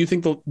 So do you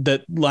think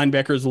that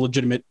linebacker is a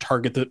legitimate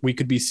target that we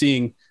could be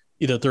seeing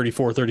either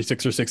 34,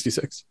 36, or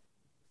 66?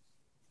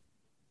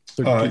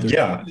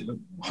 Yeah,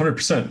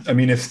 100%. I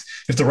mean, if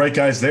the right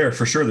guy's there,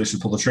 for sure they should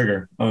pull the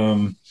trigger.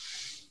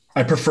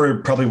 I prefer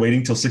probably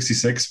waiting till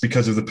 66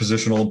 because of the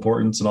positional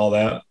importance and all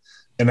that.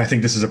 And I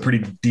think this is a pretty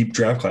deep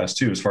draft class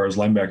too, as far as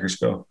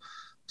linebackers go.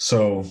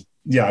 So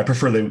yeah, I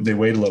prefer they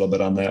wait a little bit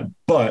on that.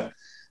 But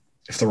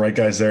if the right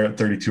guy's there at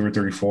 32 or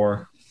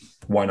 34,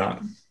 why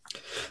not?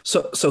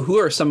 So who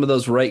are some of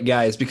those right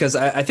guys? Because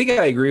I think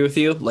I agree with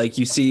you. Like,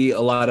 you see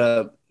a lot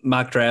of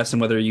mock drafts,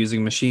 and whether you're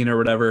using machine or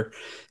whatever,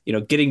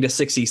 getting to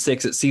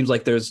 66, it seems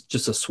like there's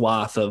just a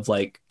swath of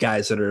like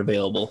guys that are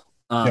available.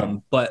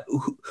 But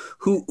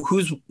who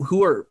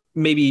are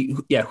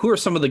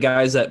some of the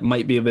guys that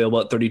might be available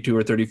at 32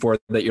 or 34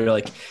 that you're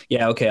like,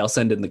 yeah, okay, I'll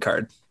send in the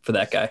card for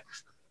that guy?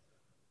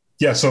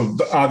 Yeah. So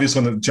the obvious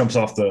one that jumps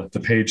off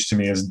the page to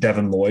me is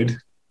Devin Lloyd.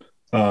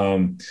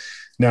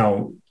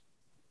 Now,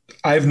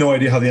 I have no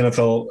idea how the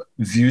NFL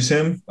views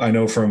him. I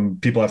know from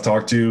people I've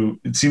talked to,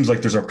 it seems like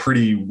there's a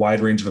pretty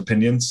wide range of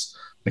opinions.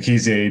 Like,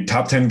 he's a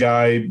top 10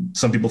 guy,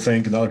 some people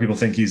think, and other people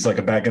think he's like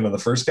a back end of the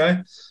first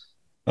guy.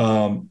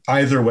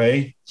 Either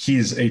way,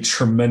 he's a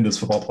tremendous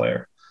football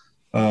player.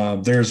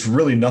 There's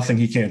really nothing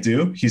he can't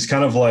do. He's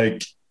kind of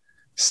like,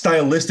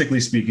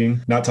 stylistically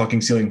speaking, not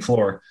talking ceiling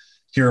floor,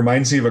 he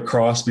reminds me of a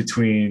cross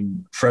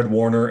between Fred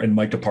Warner and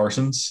Micah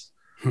Parsons.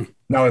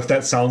 Now, if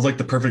that sounds like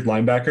the perfect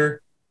linebacker,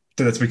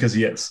 then that's because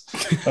he is.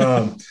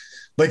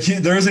 Like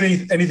there isn't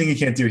anything he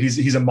can't do.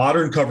 He's a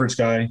modern coverage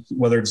guy,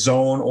 whether it's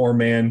zone or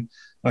man.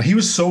 He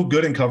was so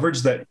good in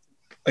coverage that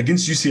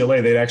against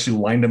UCLA, they'd actually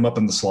lined him up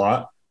in the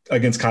slot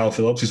against Kyle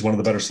Phillips, who's one of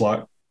the better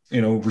slot,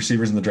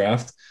 receivers in the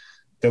draft.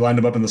 They lined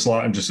him up in the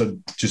slot and just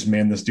said, just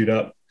man this dude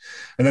up.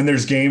 And then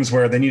there's games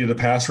where they needed a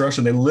pass rush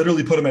and they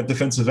literally put him at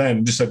defensive end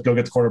and just said, go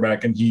get the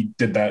quarterback. And he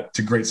did that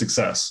to great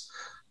success,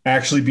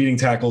 actually beating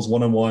tackles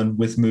one-on-one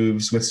with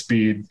moves, with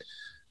speed.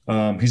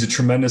 He's a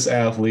tremendous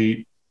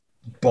athlete,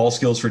 ball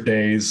skills for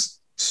days,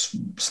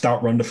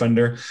 stout run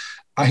defender.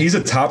 He's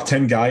a top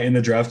 10 guy in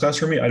the draft class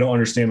for me. I don't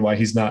understand why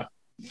he's not.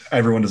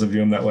 Everyone doesn't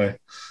view him that way.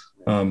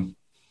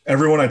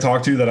 Everyone I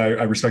talk to that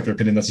I respect their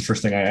opinion, that's the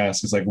first thing I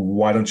ask is like,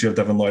 why don't you have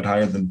Devin Lloyd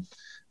higher than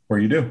where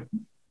you do?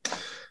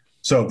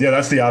 So yeah,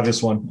 that's the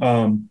obvious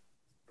one.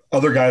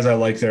 Other guys I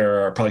like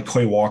there are probably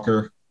Quay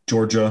Walker,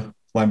 Georgia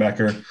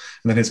linebacker, and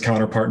then his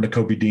counterpart,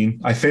 Nakobe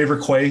Dean. I favor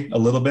Quay a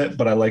little bit,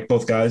 but I like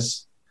both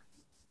guys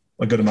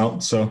a good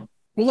amount. So,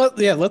 well,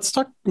 let's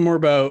talk more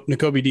about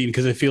Nakobe Dean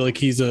because I feel like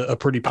he's a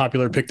pretty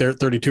popular pick there at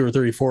 32 or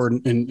 34,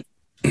 and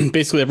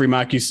basically every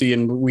mock you see.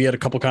 And we had a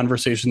couple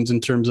conversations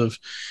in terms of,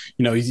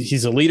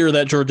 he's a leader of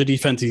that Georgia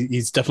defense.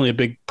 He's definitely a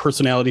big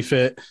personality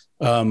fit.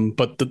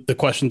 But the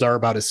questions are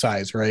about his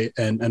size, right?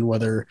 And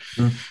whether,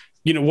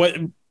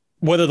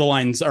 whether the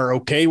lines are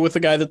okay with a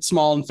guy that's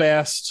small and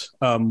fast,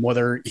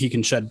 whether he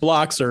can shed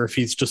blocks or if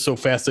he's just so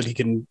fast that he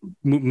can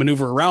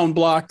maneuver around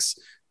blocks.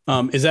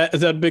 Is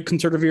that a big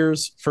concern of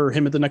yours for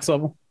him at the next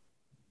level?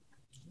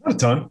 Not a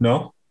ton,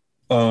 no.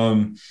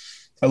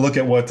 I look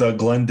at what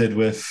Glenn did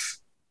with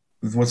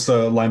what's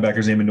the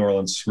linebacker's name in New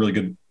Orleans? Really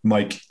good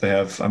Mike they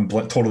have. I'm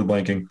totally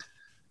blanking.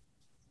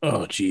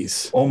 Oh,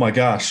 geez. Oh, my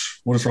gosh.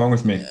 What is wrong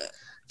with me?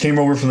 Came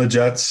over from the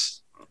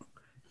Jets.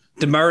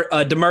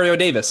 Demario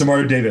Davis.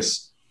 Demario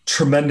Davis.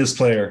 Tremendous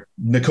player.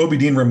 Nakobe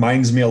Dean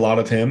reminds me a lot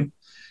of him.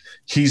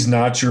 He's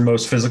not your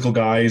most physical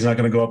guy. He's not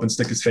going to go up and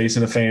stick his face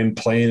in a fan,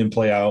 play in and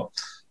play out.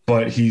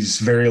 But he's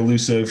very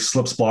elusive,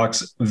 slips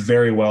blocks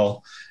very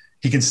well.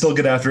 He can still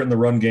get after it in the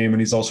run game,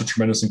 and he's also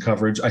tremendous in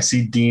coverage. I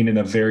see Dean in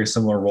a very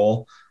similar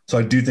role. So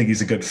I do think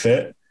he's a good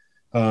fit.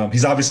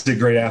 He's obviously a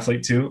great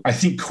athlete too. I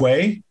think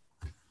Quay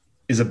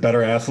is a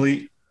better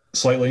athlete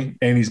slightly,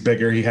 and he's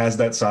bigger. He has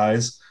that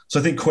size. So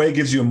I think Quay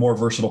gives you a more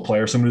versatile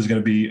player, someone who's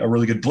going to be a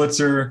really good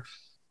blitzer.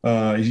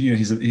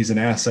 He's an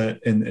asset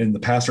in the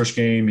pass rush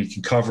game. He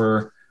can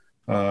cover.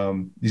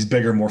 He's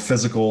bigger, more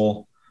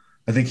physical.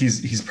 I think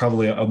he's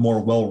probably a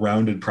more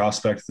well-rounded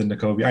prospect than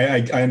Nakobe.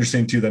 I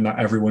understand too that not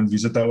everyone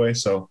views it that way.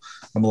 So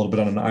I'm a little bit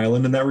on an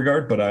island in that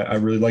regard, but I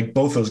really like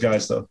both those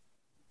guys though.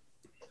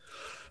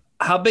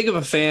 How big of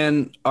a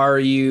fan are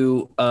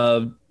you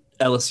of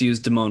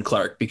LSU's Damone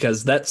Clark?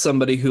 Because that's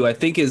somebody who I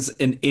think is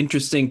an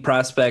interesting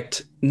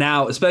prospect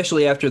now,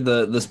 especially after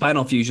the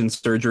spinal fusion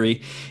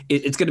surgery.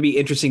 It's going to be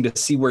interesting to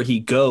see where he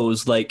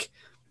goes. Like,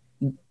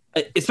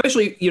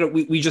 especially,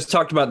 we just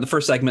talked about in the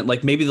first segment,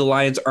 like maybe the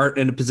Lions aren't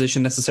in a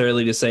position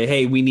necessarily to say,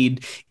 hey, we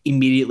need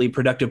immediately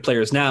productive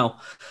players now.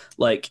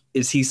 Like,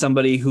 is he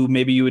somebody who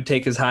maybe you would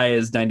take as high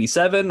as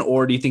 97,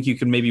 or do you think you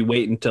can maybe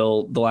wait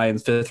until the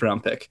Lions' 5th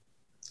round pick?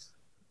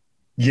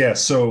 Yeah,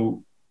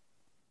 so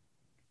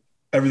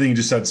everything you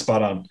just said,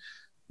 spot on.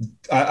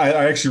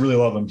 I actually really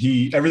love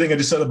him. Everything I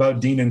just said about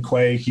Dean and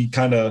Quay, he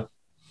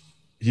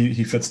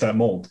fits that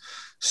mold.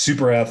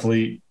 Super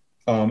athlete.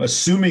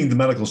 Assuming the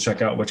medicals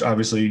check out, which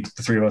obviously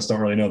the three of us don't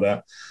really know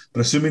that,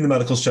 but assuming the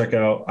medicals check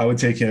out, I would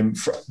take him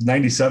for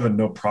 97,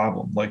 no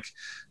problem. Like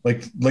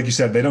you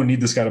said, they don't need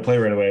this guy to play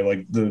right away.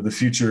 Like the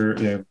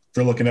future,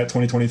 they're looking at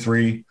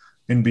 2023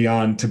 and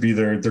beyond to be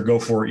their go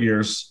for it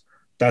years.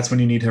 That's when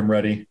you need him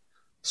ready.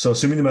 So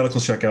assuming the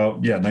medicals check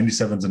out,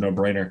 97 is a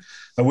no-brainer.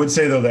 I would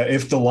say, though, that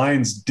if the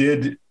Lions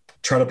did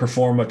try to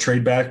perform a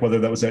trade back, whether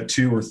that was at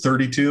 2 or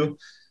 32,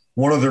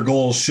 one of their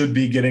goals should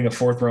be getting a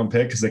 4th-round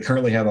pick because they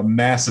currently have a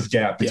massive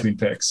gap between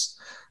picks.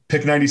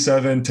 Pick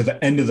 97 to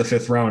the end of the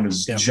 5th round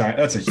is giant.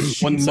 That's a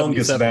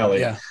humongous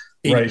valley. Yeah.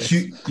 80 right.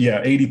 Picks.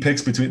 80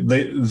 picks between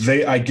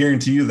they I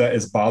guarantee you that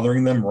is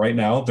bothering them right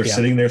now. They're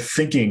sitting there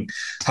thinking,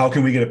 how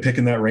can we get a pick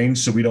in that range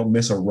so we don't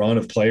miss a run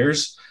of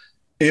players?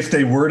 If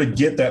they were to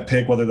get that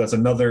pick, whether that's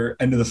another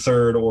end of the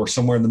 3rd or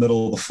somewhere in the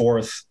middle of the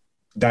 4th,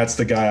 that's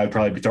the guy I'd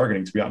probably be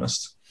targeting, to be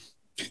honest.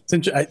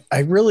 I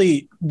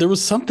really, there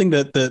was something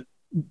that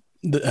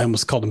I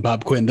almost called him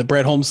Bob Quinn, that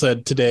Brad Holmes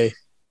said today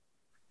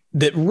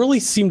that really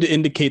seemed to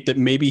indicate that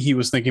maybe he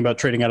was thinking about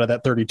trading out of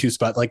that 32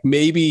 spot. Like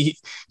maybe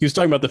he was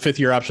talking about the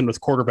 5th-year option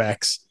with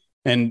quarterbacks,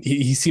 and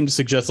he seemed to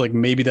suggest like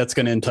maybe that's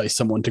going to entice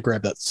someone to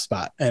grab that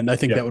spot. And I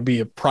think that would be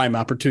a prime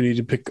opportunity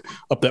to pick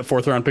up that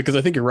 4th-round pick, because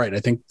I think you're right. I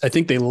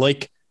think they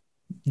like,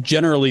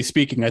 generally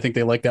speaking, I think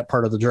they like that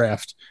part of the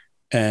draft.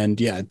 And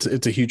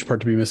it's a huge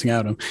part to be missing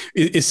out on.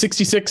 Is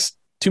 66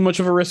 too much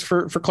of a risk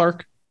for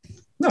Clark?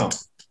 No.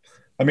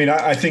 I mean,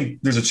 I think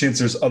there's a chance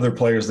there's other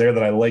players there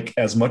that I like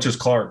as much as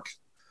Clark.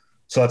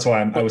 So that's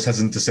why I was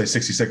hesitant to say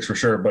 66 for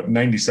sure, but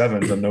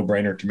 97 is a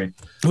no-brainer to me.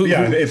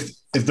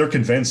 If they're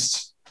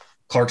convinced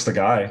Clark's the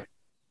guy,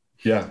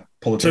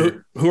 pull it. So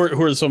who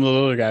are some of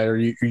the other guys? Are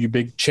you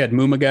big Chad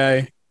Muma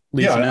guy?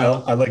 leaves Yeah,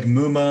 now? I like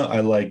Muma. I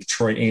like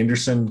Troy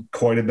Anderson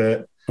quite a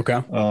bit.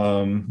 Okay.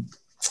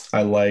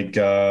 I like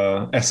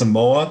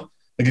Asamoah.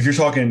 Like if you're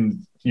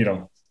talking,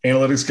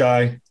 analytics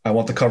guy, I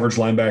want the coverage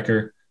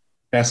linebacker.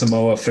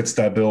 Asamoah fits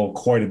that bill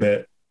quite a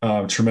bit.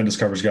 Tremendous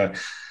coverage guy.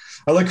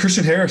 I like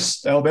Christian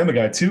Harris, Alabama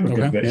guy too, a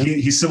good bit. Yeah.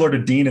 He's similar to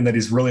Dean in that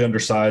he's really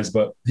undersized,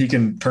 but he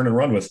can turn and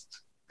run with,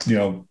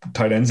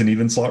 tight ends and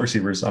even slot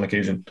receivers on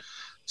occasion.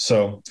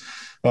 So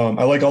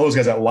I like all those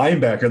guys at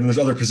linebacker. And then there's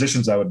other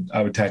positions I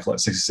would tackle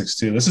at 66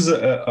 too. This is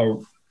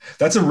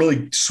that's a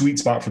really sweet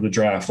spot for the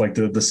draft. Like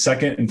the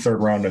second and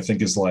third round, I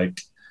think is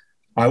like,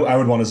 I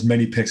would want as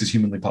many picks as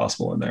humanly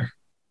possible in there.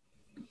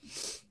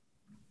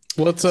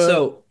 Let's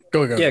go.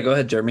 Yeah, go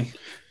ahead, Jeremy.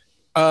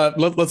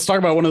 Let's talk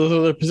about one of those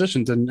other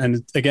positions.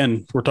 And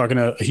again, we're talking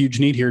a huge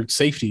need here,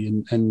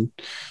 safety. And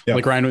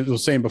like Ryan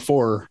was saying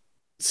before,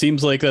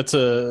 seems like that's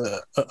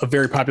a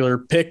very popular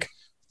pick.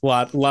 A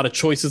lot of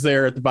choices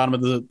there at the bottom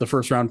of the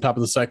first round, top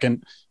of the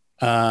second.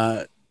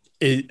 Are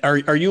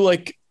you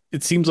like,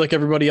 it seems like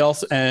everybody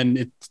else, and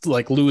it's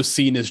like Lewis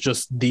Cine is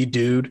just the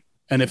dude.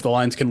 And if the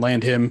Lions can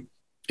land him,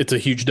 it's a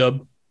huge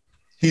dub.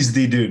 He's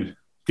the dude.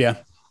 Yeah.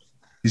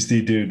 He's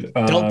the dude.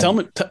 Tell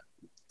me,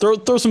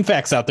 throw some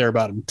facts out there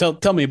about him.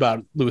 Tell me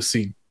about Lewis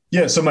Cine.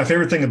 Yeah. So my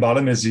favorite thing about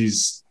him is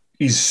he's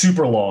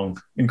super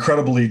long,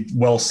 incredibly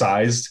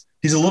well-sized.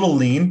 He's a little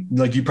lean.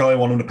 Like you probably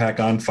want him to pack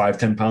on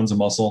 5-10 pounds of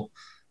muscle.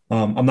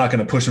 I'm not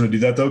going to push him to do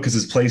that though, because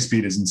his play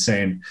speed is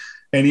insane.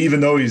 And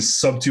even though he's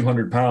sub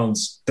 200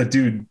 pounds, that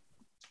dude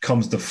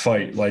comes to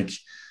fight. Like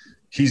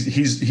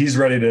he's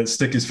ready to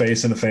stick his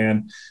face in a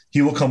fan.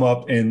 He will come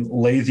up and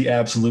lay the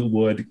absolute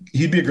wood.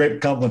 He'd be a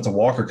great compliment to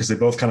Walker because they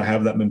both kind of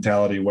have that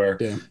mentality where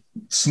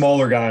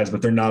smaller guys,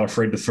 but they're not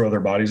afraid to throw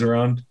their bodies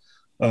around.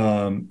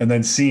 And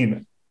then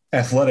Cine,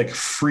 athletic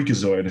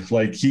freakazoid.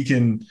 Like he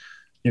can,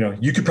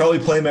 you could probably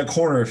play him at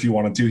corner if you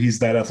wanted to. He's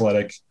that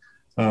athletic.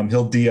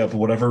 He'll D up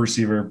whatever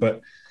receiver.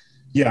 But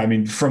yeah, I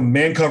mean, from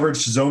man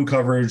coverage to zone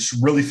coverage,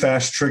 really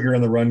fast trigger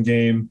in the run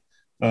game,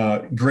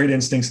 great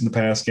instincts in the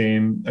pass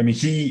game. I mean,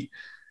 he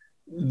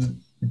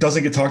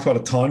doesn't get talked about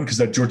a ton because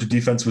that Georgia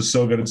defense was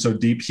so good and so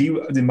deep.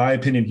 In my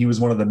opinion, he was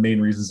one of the main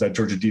reasons that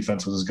Georgia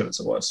defense was as good as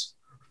it was.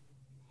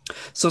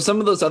 So some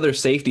of those other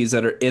safeties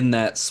that are in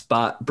that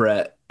spot,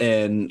 Brett,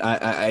 and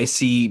I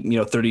see,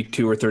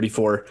 32 or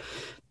 34,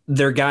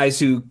 they're guys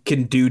who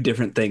can do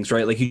different things,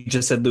 right? Like you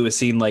just said, Lewis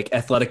Cine, like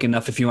athletic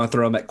enough. If you want to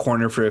throw him at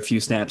corner for a few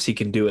snaps, he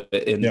can do it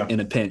in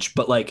a pinch.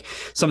 But like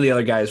some of the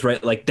other guys,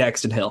 right? Like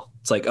Daxton Hill,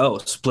 it's like,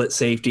 split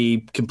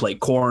safety, can play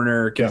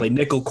corner, can play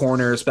nickel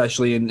corner,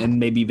 especially, and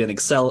maybe even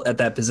excel at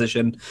that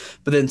position.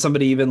 But then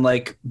somebody even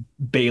like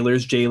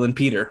Baylor's Jalen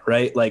Peter,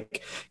 right?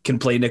 Like can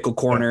play nickel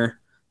corner,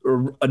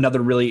 or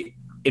another really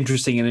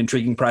interesting and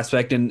intriguing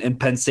prospect in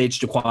Penn State's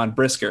Jaquan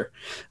Brisker.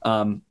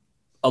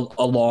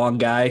 A long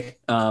guy,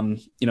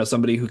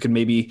 somebody who can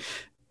maybe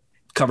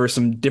cover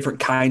some different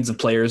kinds of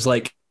players.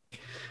 Like,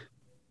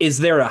 is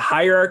there a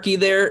hierarchy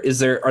there?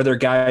 Are there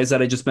guys that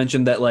I just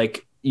mentioned that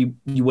like you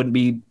wouldn't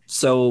be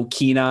so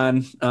keen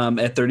on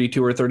at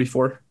 32 or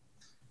 34?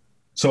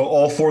 So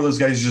all four of those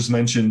guys you just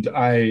mentioned,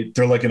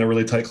 they're like in a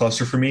really tight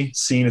cluster for me.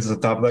 Cine is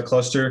at the top of that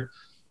cluster.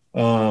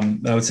 I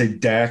would say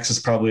Dax is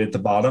probably at the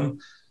bottom.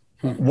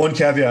 One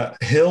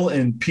caveat: Hill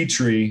and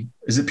Petrie.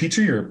 Is it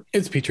Petrie or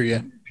it's Petrie?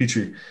 Yeah,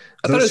 Petrie.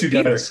 Those two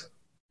guys.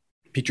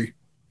 Petrie.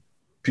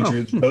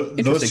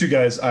 Those two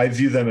guys, I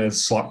view them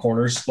as slot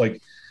corners.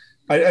 Like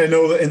I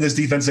know in this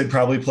defense they'd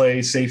probably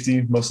play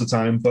safety most of the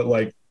time, but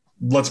like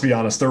let's be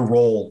honest, their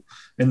role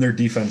in their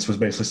defense was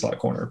basically slot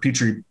corner.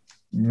 Petrie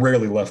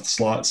rarely left the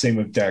slot. Same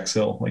with Dax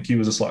Hill. Like he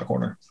was a slot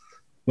corner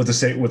with a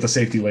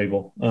safety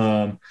label.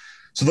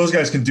 So those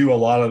guys can do a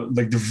lot of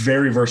like they're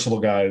very versatile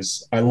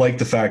guys. I like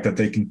the fact that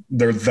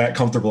they're that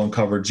comfortable in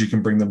coverage. You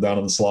can bring them down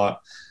in the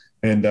slot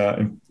and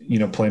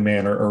play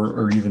man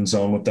or even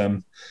zone with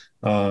them.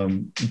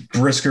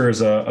 Brisker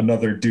is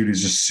another dude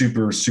who's just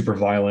super, super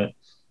violent.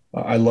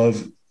 I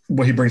love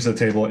what he brings to the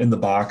table in the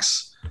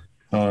box.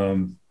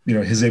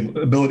 His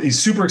ability, he's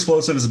super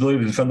explosive, his ability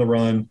to defend the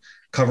run,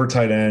 cover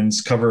tight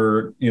ends,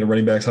 cover,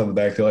 running backs out of the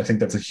backfield. I think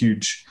that's a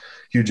huge,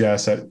 huge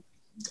asset.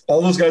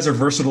 All those guys are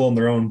versatile in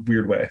their own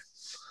weird way.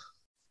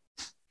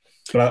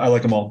 But I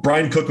like them all.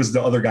 Brian Cook was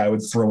the other guy I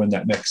would throw in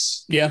that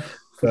mix. Yeah.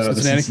 The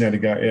Cincinnati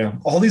guy. Yeah.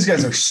 All these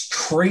guys are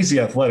crazy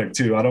athletic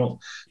too.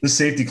 This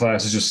safety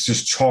class is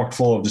just chock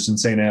full of just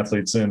insane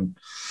athletes. And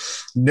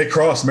Nick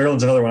Cross,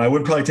 Maryland's another one. I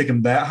wouldn't probably take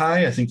him that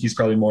high. I think he's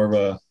probably more of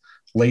a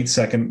late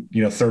second,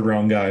 third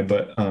round guy,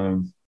 but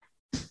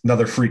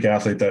another freak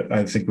athlete that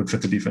I think would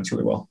fit the defense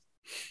really well.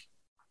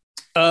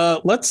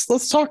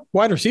 Let's talk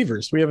wide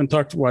receivers. We haven't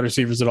talked wide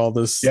receivers at all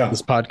this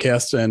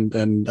podcast.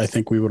 And I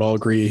think we would all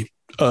agree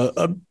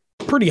a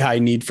pretty high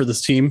need for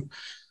this team.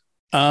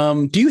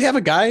 Do you have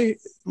a guy,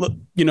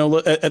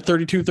 at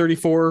 32,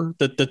 34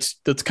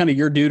 that's kind of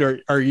your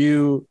dude? Are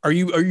you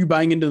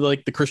buying into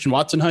like the Christian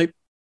Watson hype?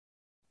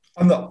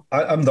 I'm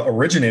the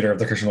originator of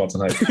the Christian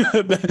Watson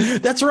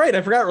hype. That's right.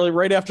 I forgot, really,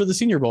 right after the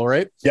Senior Bowl,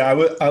 right? Yeah,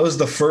 I was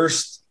the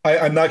first.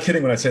 I'm not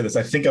kidding when I say this.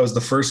 I think I was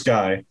the first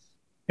guy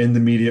in the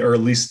media, or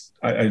at least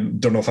I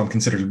don't know if I'm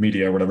considered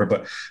media or whatever,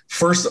 but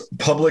first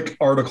public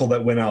article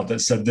that went out that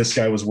said this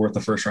guy was worth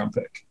a first round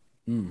pick.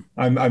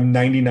 I'm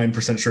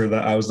 99% sure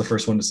that I was the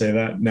first one to say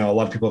that. Now, a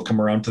lot of people have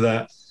come around to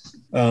that.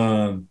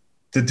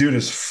 The dude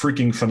is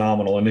freaking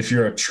phenomenal. And if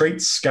you're a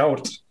trait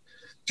scout,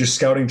 just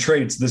scouting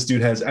traits, this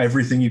dude has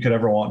everything you could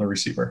ever want in a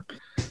receiver.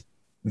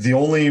 The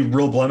only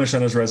real blemish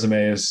on his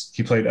resume is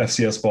he played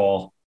FCS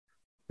ball.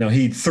 Now,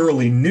 he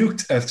thoroughly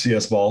nuked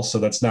FCS ball, so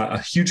that's not a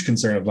huge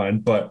concern of mine,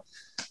 but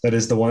that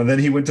is the one. And then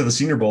he went to the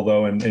Senior Bowl,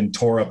 though, and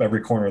tore up every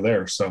corner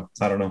there. So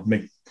I don't know.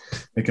 Make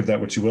of that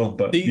what you will.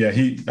 But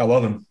I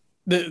love him.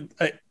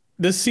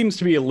 This seems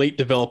to be a late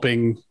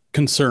developing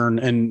concern,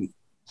 and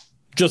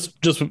just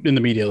in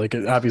the media, like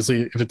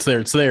obviously if it's there,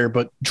 it's there,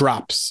 but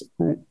drops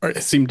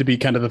seem to be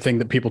kind of the thing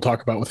that people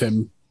talk about with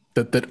him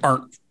that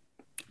aren't.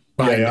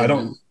 I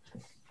don't.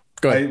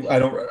 Go ahead. I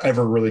don't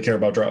ever really care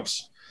about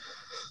drops.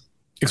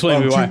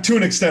 Explain why. To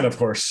an extent, of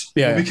course.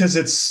 Yeah. Because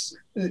it's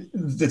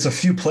a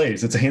few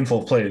plays. It's a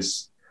handful of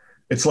plays.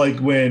 It's like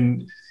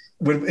when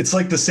it's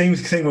like the same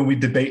thing when we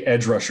debate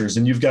edge rushers,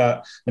 and you've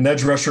got an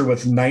edge rusher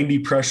with 90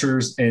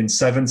 pressures and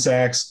 7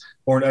 sacks,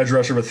 or an edge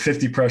rusher with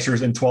 50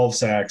 pressures and 12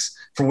 sacks.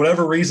 For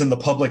whatever reason, the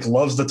public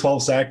loves the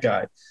 12 sack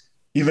guy,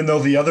 even though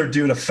the other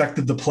dude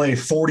affected the play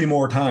 40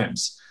 more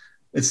times.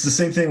 It's the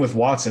same thing with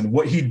Watson.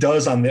 What he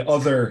does on the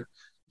other,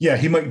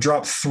 he might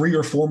drop 3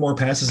 or 4 more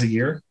passes a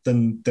year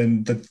than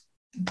the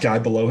guy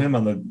below him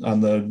on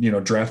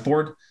the draft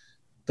board.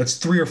 That's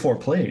 3 or 4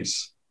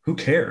 plays. Who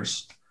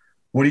cares?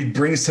 What he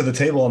brings to the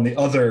table on the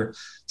other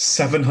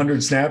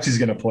 700 snaps he's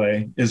going to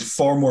play is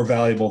far more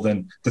valuable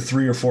than the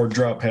 3 or 4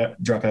 drop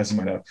passes he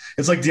might have.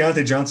 It's like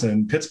Deontay Johnson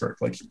in Pittsburgh.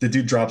 Like, the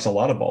dude drops a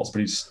lot of balls, but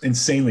he's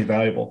insanely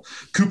valuable.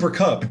 Cooper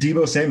Kupp,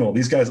 Deebo Samuel,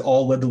 these guys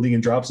all led the league in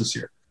drops this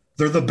year.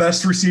 They're the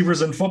best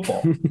receivers in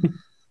football.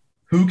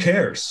 Who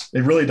cares?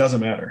 It really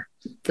doesn't matter.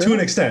 To an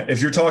extent,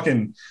 if you're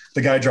talking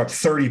the guy dropped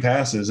 30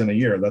 passes in a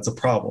year, that's a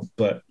problem.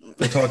 But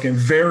we're talking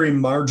very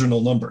marginal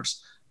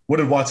numbers. What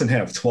did Watson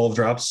have? 12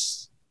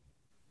 drops?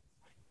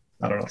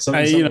 I don't know.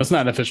 Something. It's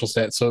not an official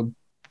stat, so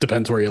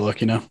depends where you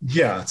look.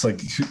 Yeah, it's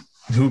like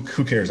who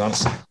cares,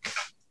 honestly.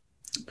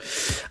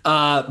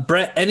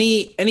 Brett,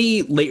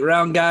 any late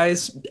round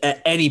guys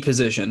at any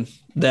position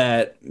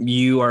that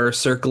you are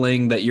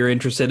circling that you're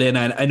interested in?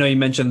 I know you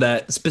mentioned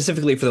that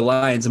specifically for the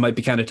Lions, it might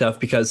be kind of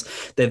tough because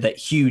they have that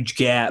huge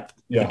gap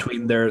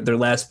between their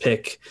last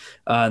pick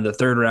in the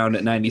 3rd round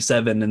at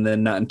 97, and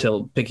then not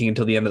until the end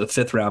of the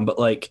 5th round. But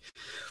like,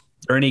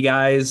 are any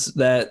guys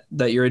that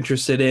you're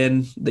interested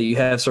in that you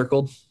have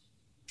circled?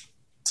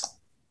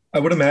 I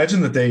would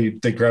imagine that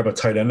they grab a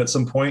tight end at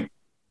some point.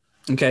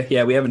 Okay.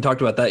 Yeah. We haven't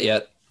talked about that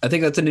yet. I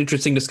think that's an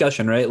interesting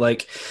discussion, right?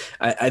 Like,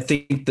 I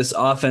think this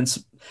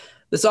offense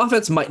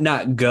might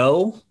not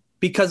go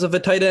because of a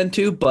tight end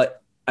too,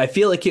 but I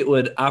feel like it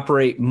would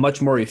operate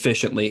much more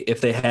efficiently if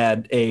they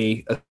had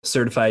a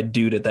certified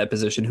dude at that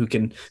position who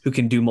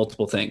can do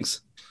multiple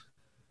things.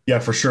 Yeah,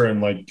 for sure.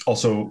 And like,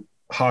 also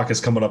Hawk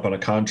is coming up on a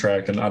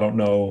contract, and I don't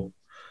know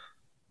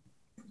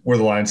where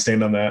the Lions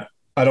stand on that.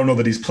 I don't know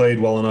that he's played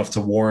well enough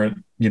to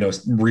warrant,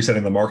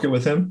 resetting the market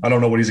with him. I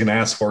don't know what he's going to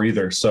ask for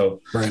either.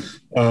 So right.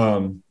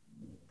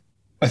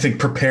 I think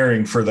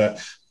preparing for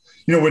that,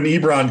 when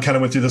Ebron kind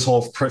of went through this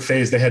whole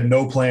phase, they had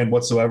no plan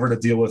whatsoever to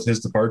deal with his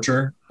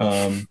departure.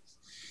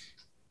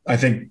 I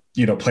think,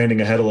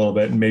 planning ahead a little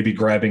bit and maybe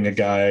grabbing a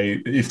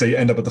guy, if they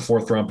end up at the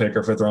 4th round pick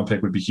or 5th round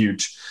pick, would be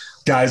huge.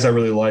 Guys I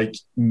really like,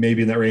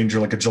 maybe in that range, are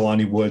like a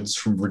Jelani Woods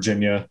from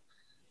Virginia.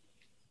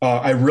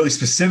 I really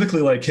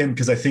specifically like him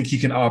because I think he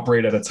can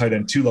operate at a tight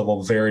end 2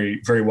 level very,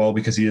 very well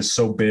because he is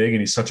so big and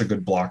he's such a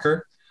good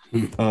blocker.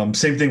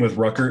 Same thing with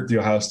Ruckert, the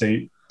Ohio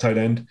State tight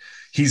end.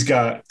 He's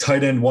got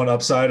tight end 1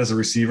 upside as a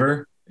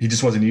receiver. He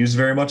just wasn't used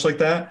very much like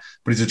that,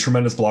 but he's a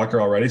tremendous blocker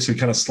already. So he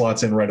kind of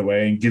slots in right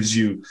away and gives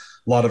you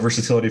a lot of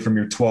versatility from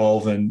your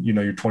 12 and,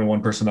 your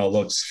 21 personnel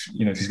looks,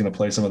 if he's going to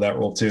play some of that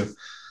role too.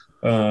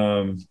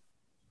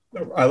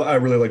 I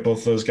really like both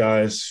of those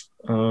guys.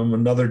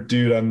 Another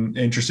dude I'm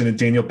interested in,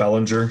 Daniel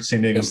Bellinger,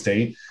 San Diego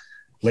State,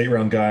 late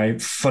round guy,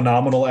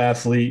 phenomenal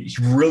athlete.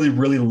 He really,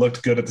 really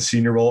looked good at the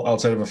Senior Bowl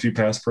outside of a few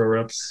pass pro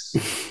reps.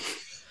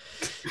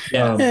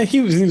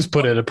 He was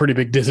put at a pretty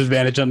big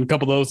disadvantage on a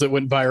couple of those that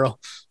went viral.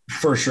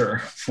 For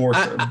sure.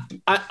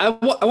 I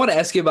want to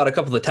ask you about a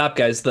couple of the top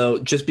guys, though,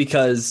 just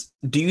because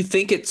do you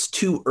think it's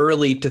too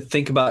early to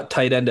think about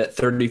tight end at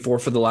 34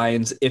 for the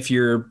Lions if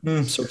you're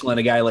circling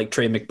a guy like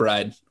Trey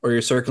McBride or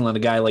you're circling a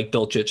guy like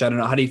Dulcich? I don't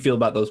know. How do you feel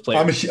about those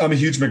players? I'm a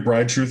huge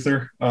McBride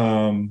truther.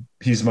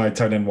 He's my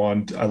tight end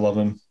 1. I love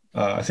him.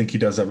 I think he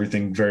does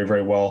everything very,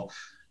 very well.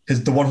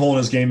 The one hole in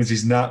his game is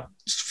he's not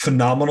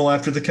phenomenal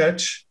after the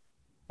catch.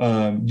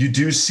 You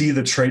do see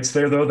the traits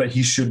there, though, that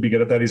he should be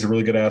good at that. He's a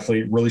really good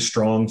athlete, really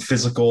strong,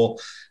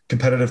 physical,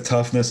 competitive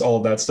toughness, all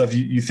of that stuff.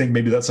 You think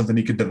maybe that's something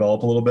he could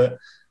develop a little bit,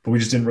 but we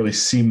just didn't really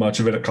see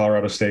much of it at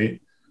Colorado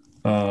State.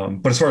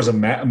 But as far as a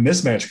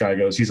mismatch guy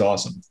goes, he's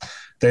awesome.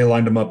 They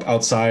lined him up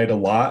outside a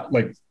lot,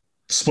 like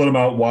split them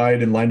out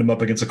wide and lined them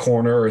up against a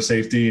corner or a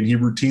safety, and he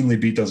routinely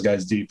beat those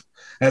guys deep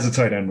as a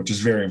tight end, which is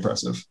very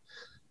impressive.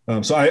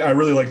 So I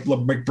really like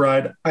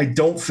McBride. I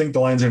don't think the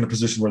Lions are in a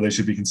position where they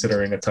should be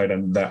considering a tight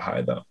end that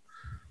high, though.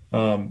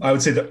 I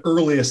would say the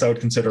earliest I would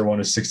consider one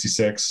is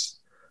 66,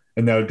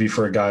 and that would be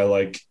for a guy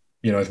like,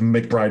 if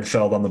McBride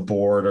fell on the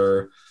board,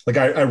 or like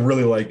I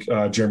really like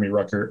Jeremy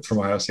Ruckert from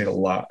Ohio State a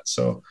lot.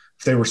 So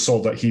if they were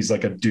sold that he's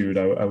like a dude,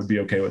 I would be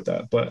okay with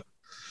that. But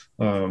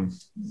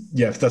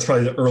that's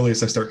probably the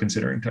earliest I start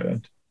considering tight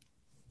end.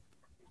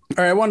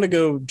 All right, I wanted to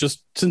go,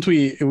 just since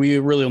we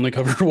really only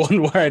covered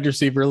one wide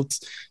receiver, let's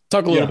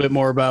talk a little bit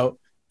more about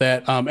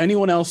that.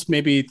 Anyone else,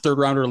 maybe third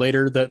round or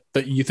later, that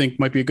you think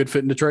might be a good fit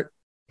in Detroit?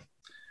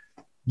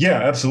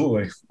 Yeah,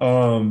 absolutely.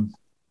 I'll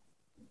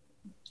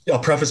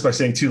preface by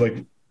saying too,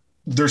 like,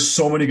 there's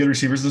so many good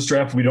receivers in this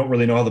draft, we don't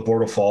really know how the board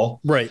will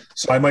fall. Right.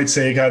 So I might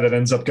say a guy that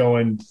ends up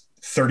going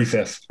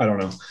 35th. I don't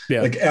know.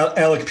 Yeah. Like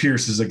Alec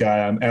Pierce is a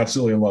guy I'm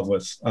absolutely in love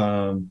with.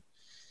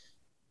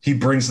 He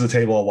brings to the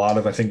table a lot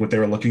of, I think, what they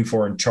were looking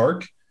for in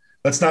Chark.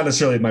 That's not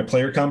necessarily my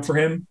player comp for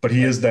him, but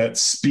he is that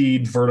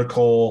speed,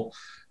 vertical,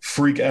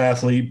 freak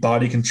athlete,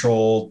 body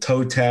control,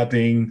 toe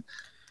tapping,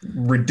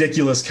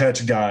 ridiculous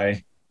catch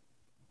guy.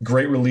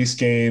 Great release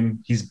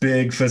game. He's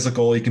big,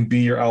 physical. He can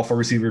be your alpha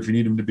receiver if you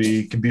need him to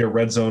be. He can be a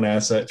red zone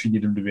asset if you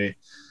need him to be.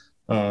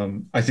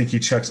 I think he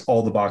checks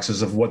all the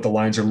boxes of what the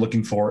Lions are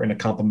looking for in a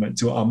complement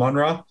to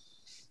Amon-Ra.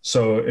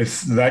 So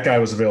if that guy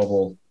was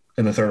available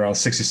in the third round,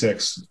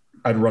 66,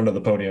 I'd run to the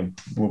podium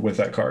with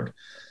that card.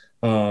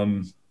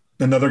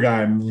 Another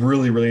guy I'm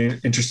really, really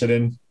interested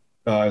in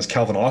is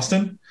Calvin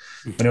Austin.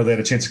 I know they had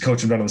a chance to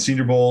coach him down to the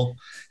Senior Bowl.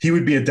 He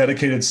would be a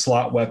dedicated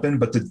slot weapon,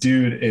 but the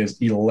dude is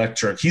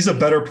electric. He's a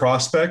better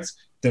prospect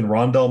than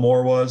Rondell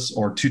Moore was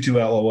or Tutu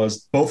Atwell was.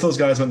 Both those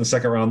guys went in the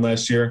second round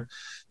last year.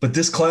 But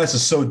this class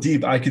is so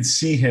deep, I could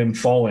see him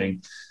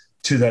falling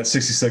to that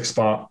 66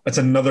 spot. That's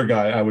another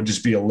guy I would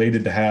just be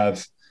elated to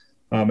have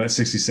at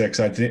 66.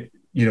 I think,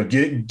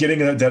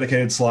 getting a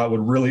dedicated slot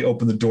would really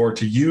open the door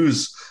to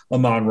use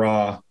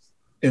Amon-Ra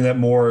in that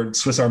more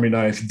Swiss Army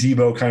knife,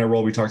 Debo kind of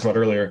role we talked about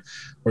earlier,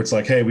 where it's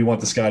like, hey, we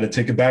want this guy to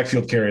take a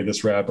backfield carry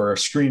this rep or a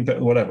screen,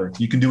 whatever.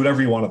 You can do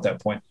whatever you want at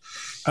that point.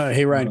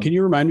 Hey, Ryan, can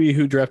you remind me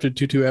who drafted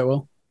Tutu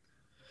Atwell?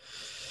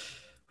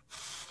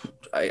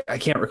 I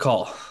can't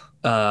recall.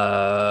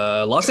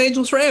 Los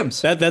Angeles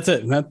Rams. That's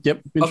it.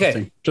 Yep.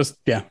 Interesting. Okay. Just,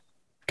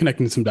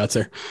 connecting some dots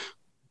there.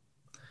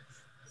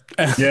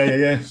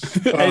 Yeah.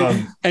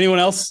 Anyone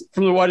else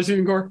from the wide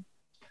receiving core?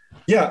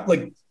 Yeah,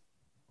 like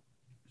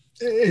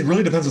it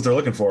really depends what they're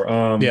looking for.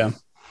 I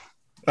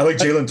like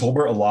Jalen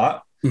Tolbert a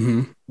lot.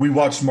 Mm-hmm. We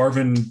watched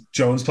Marvin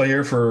Jones play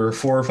here for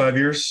 4 or 5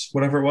 years,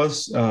 whatever it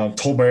was.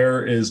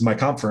 Tolbert is my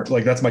comp for,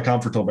 that's my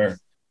comp for Tolbert.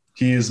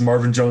 He is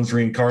Marvin Jones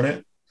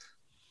reincarnate.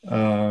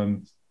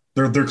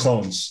 They're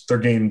clones. Their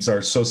games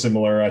are so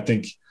similar. I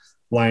think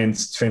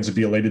Lions fans would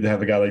be elated to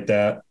have a guy like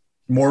that.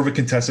 More of a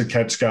contested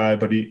catch guy,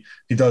 but he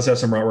does have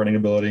some route running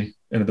ability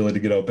and ability to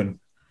get open.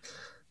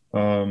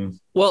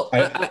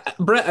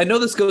 Brett, I know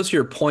this goes to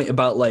your point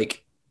about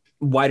like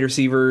wide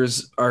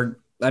receivers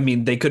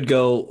they could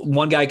go,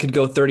 one guy could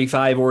go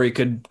 35 or he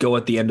could go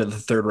at the end of the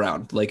third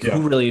round. Like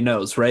who really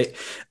knows, right?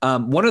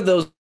 One of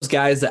those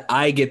guys that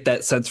I get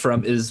that sense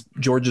from is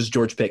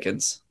George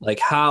Pickens. Like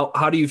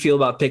how do you feel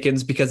about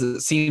Pickens? Because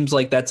it seems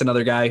like that's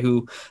another guy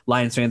who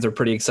Lions fans are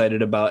pretty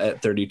excited about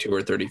at 32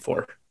 or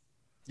 34.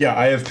 Yeah,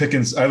 I have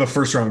Pickens. I have a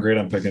first round grade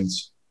on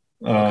Pickens.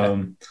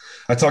 Okay.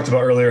 I talked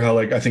about earlier how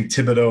I think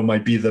Thibodeau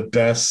might be the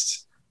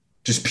best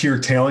just pure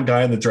talent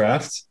guy in the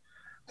draft.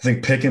 I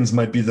think Pickens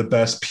might be the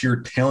best pure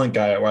talent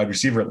guy at wide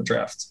receiver in the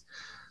draft.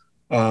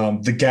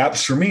 The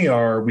gaps for me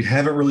are we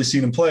haven't really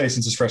seen him play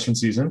since his freshman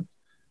season.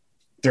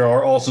 There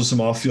are also some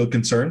off-field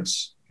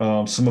concerns.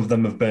 Some of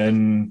them have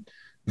been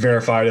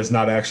verified as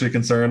not actually a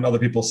concern. Other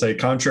people say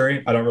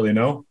contrary. I don't really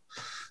know.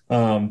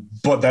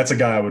 But that's a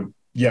guy I would,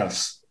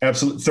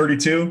 absolutely.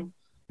 32,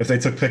 if they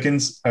took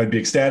Pickens, I'd be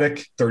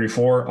ecstatic.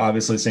 34,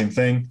 obviously same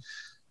thing.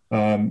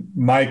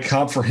 My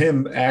comp for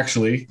him,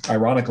 actually,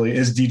 ironically,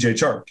 is DJ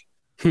Chark.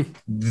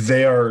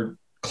 They are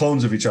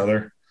clones of each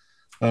other.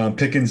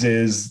 Pickens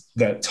is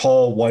that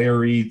tall,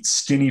 wiry,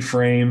 skinny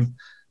frame,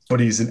 but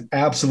he's an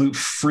absolute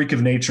freak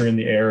of nature in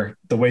the air.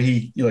 The way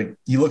he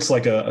looks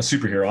like a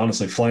superhero,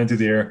 honestly, flying through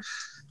the air.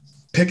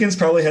 Pickens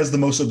probably has the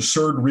most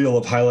absurd reel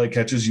of highlight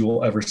catches you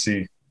will ever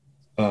see.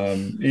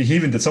 He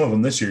even did some of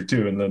them this year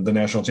too in the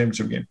national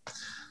championship game.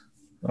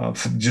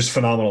 Just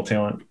phenomenal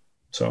talent.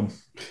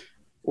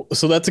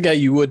 So that's a guy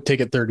you would take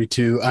at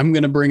 32. I'm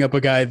going to bring up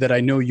a guy that I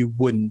know you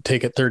wouldn't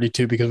take at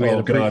 32 because we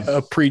had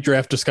a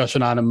pre-draft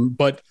discussion on him,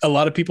 but a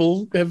lot of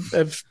people have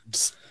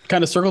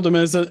kind of circled him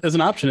as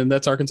an option, and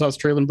that's Arkansas's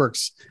Treylon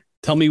Burks.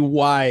 Tell me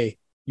why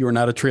you are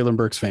not a Treylon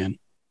Burks fan.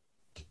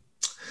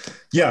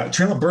 Yeah,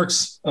 Treylon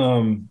Burks,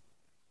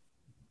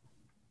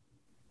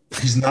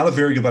 he's not a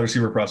very good wide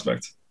receiver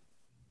prospect.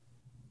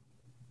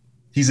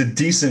 He's a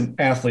decent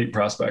athlete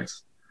prospect,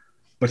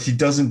 but he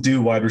doesn't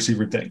do wide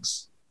receiver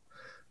things.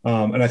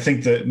 And I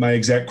think that my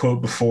exact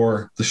quote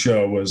before the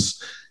show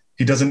was,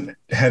 He doesn't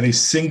have a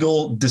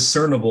single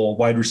discernible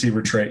wide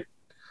receiver trait.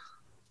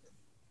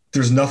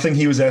 There's nothing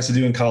he was asked to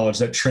do in college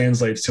that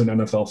translates to an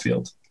NFL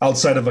field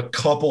outside of a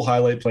couple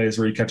highlight plays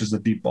where he catches the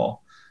deep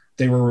ball.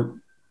 They were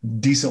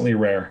decently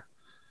rare.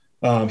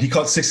 He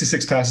caught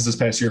 66 passes this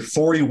past year.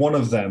 41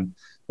 of them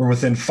were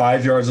within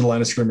 5 yards of the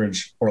line of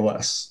scrimmage or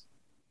less.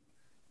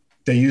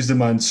 They used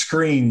him on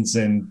screens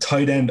and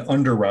tight end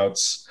under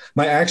routes.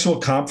 My actual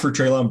comp for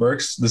Treylon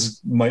Burks,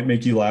 this might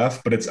make you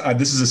laugh, but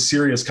this is a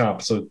serious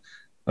comp, so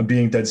I'm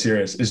being dead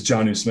serious, is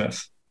Jonnu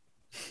Smith.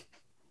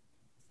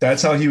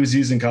 That's how he was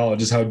used in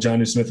college, is how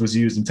Jonnu Smith was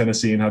used in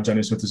Tennessee and how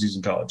Jonnu Smith was used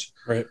in college.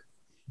 Right.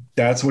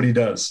 That's what he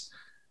does.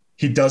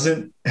 He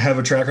doesn't have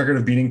a track record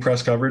of beating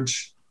press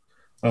coverage.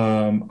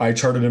 I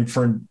charted him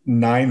for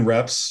 9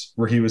 reps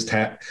where he was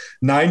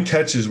 9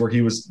 catches where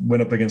he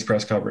went up against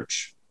press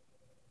coverage.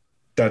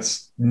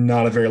 That's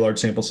not a very large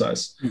sample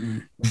size.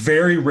 Mm-mm.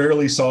 Very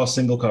rarely saw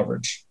single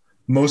coverage.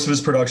 Most of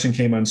his production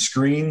came on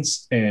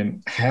screens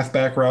and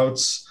halfback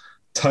routes,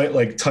 tight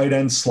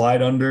end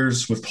slide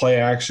unders with play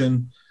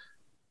action.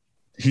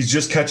 He's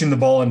just catching the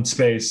ball in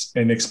space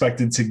and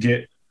expected to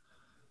get,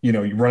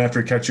 run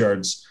after catch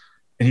yards.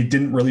 And he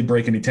didn't really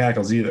break any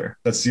tackles either.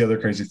 That's the other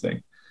crazy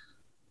thing.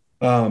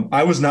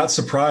 I was not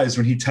surprised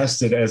when he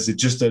tested as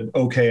just an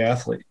okay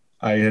athlete.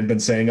 I had been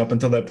saying up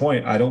until that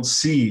point, I don't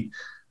see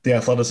the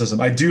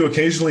athleticism. I do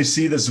occasionally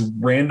see this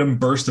random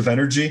burst of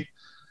energy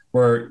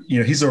where,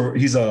 he's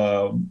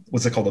a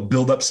what's it called? A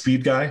build-up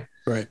speed guy.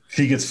 Right. If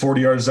he gets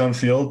 40 yards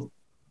downfield,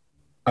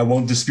 I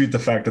won't dispute the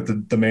fact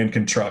that the man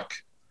can truck.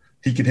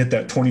 He can hit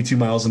that 22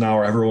 miles an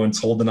hour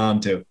everyone's holding on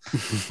to.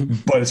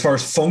 But as far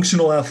as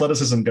functional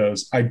athleticism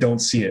goes, I don't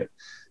see it.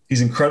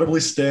 He's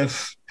incredibly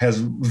stiff, has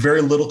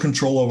very little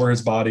control over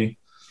his body.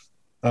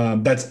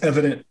 That's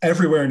evident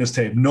everywhere in his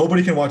tape.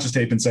 Nobody can watch his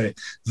tape and say,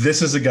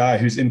 this is a guy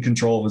who's in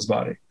control of his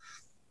body.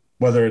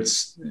 Whether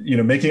it's,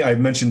 I've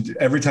mentioned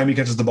every time he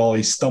catches the ball,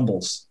 he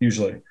stumbles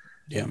usually.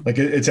 Yeah. Like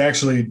it's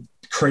actually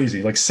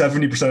crazy. Like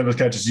 70% of his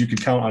catches, you can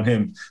count on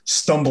him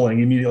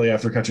stumbling immediately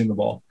after catching the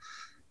ball.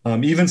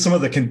 Even some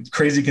of the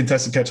crazy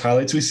contested catch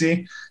highlights we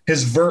see,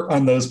 his vert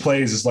on those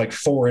plays is like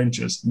 4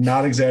 inches,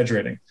 not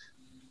exaggerating.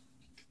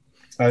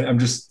 I'm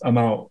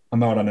out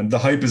on him. The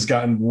hype has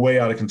gotten way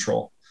out of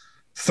control.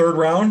 3rd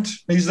round,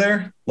 he's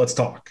there. Let's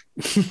talk.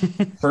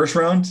 1st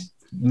round,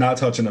 not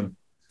touching him.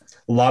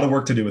 A lot of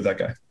work to do with that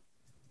guy.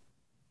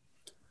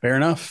 Fair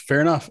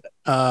enough.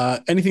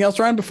 Anything else,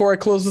 Ryan, before I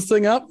close this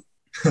thing up?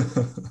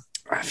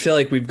 I feel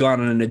like we've gone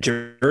on a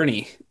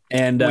journey,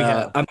 and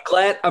I'm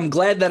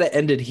glad that it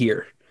ended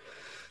here.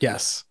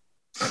 Yes.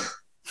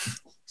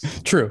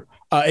 True.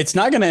 It's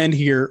not going to end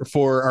here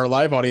for our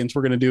live audience.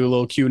 We're going to do a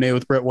little Q&A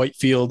with Brett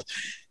Whitefield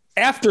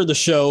after the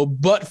show.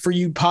 But for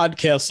you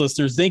podcast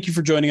listeners, thank you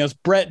for joining us.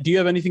 Brett, do you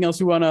have anything else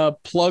you want to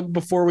plug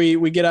before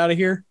we get out of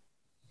here?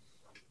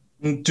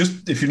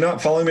 Just if you're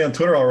not following me on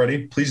Twitter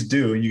already, please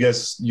do. You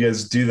guys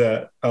do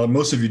that.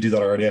 Most of you do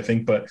that already, I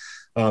think. But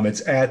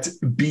it's at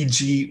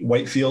BG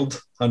Whitefield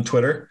on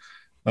Twitter.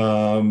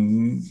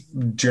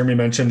 Jeremy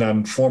mentioned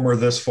I'm former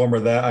this, former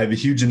that. I have a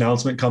huge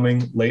announcement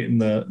coming late in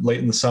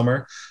the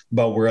summer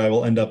about where I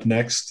will end up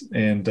next.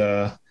 And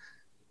I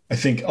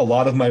think a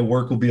lot of my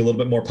work will be a little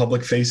bit more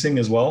public facing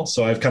as well.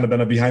 So I've kind of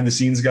been a behind the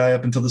scenes guy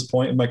up until this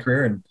point in my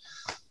career. And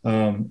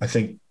I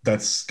think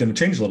that's going to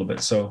change a little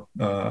bit. So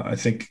I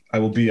think I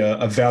will be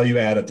a value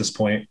add at this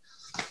point.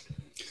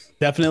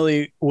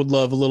 Definitely would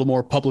love a little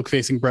more public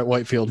facing Brett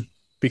Whitefield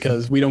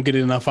because we don't get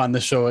it enough on the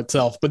show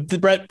itself. But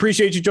Brett,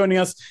 appreciate you joining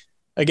us.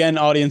 Again,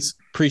 audience,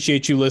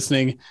 appreciate you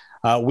listening.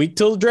 Week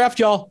till the draft,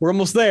 y'all. We're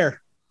almost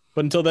there.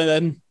 But until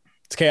then,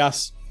 it's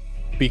chaos.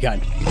 Be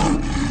kind.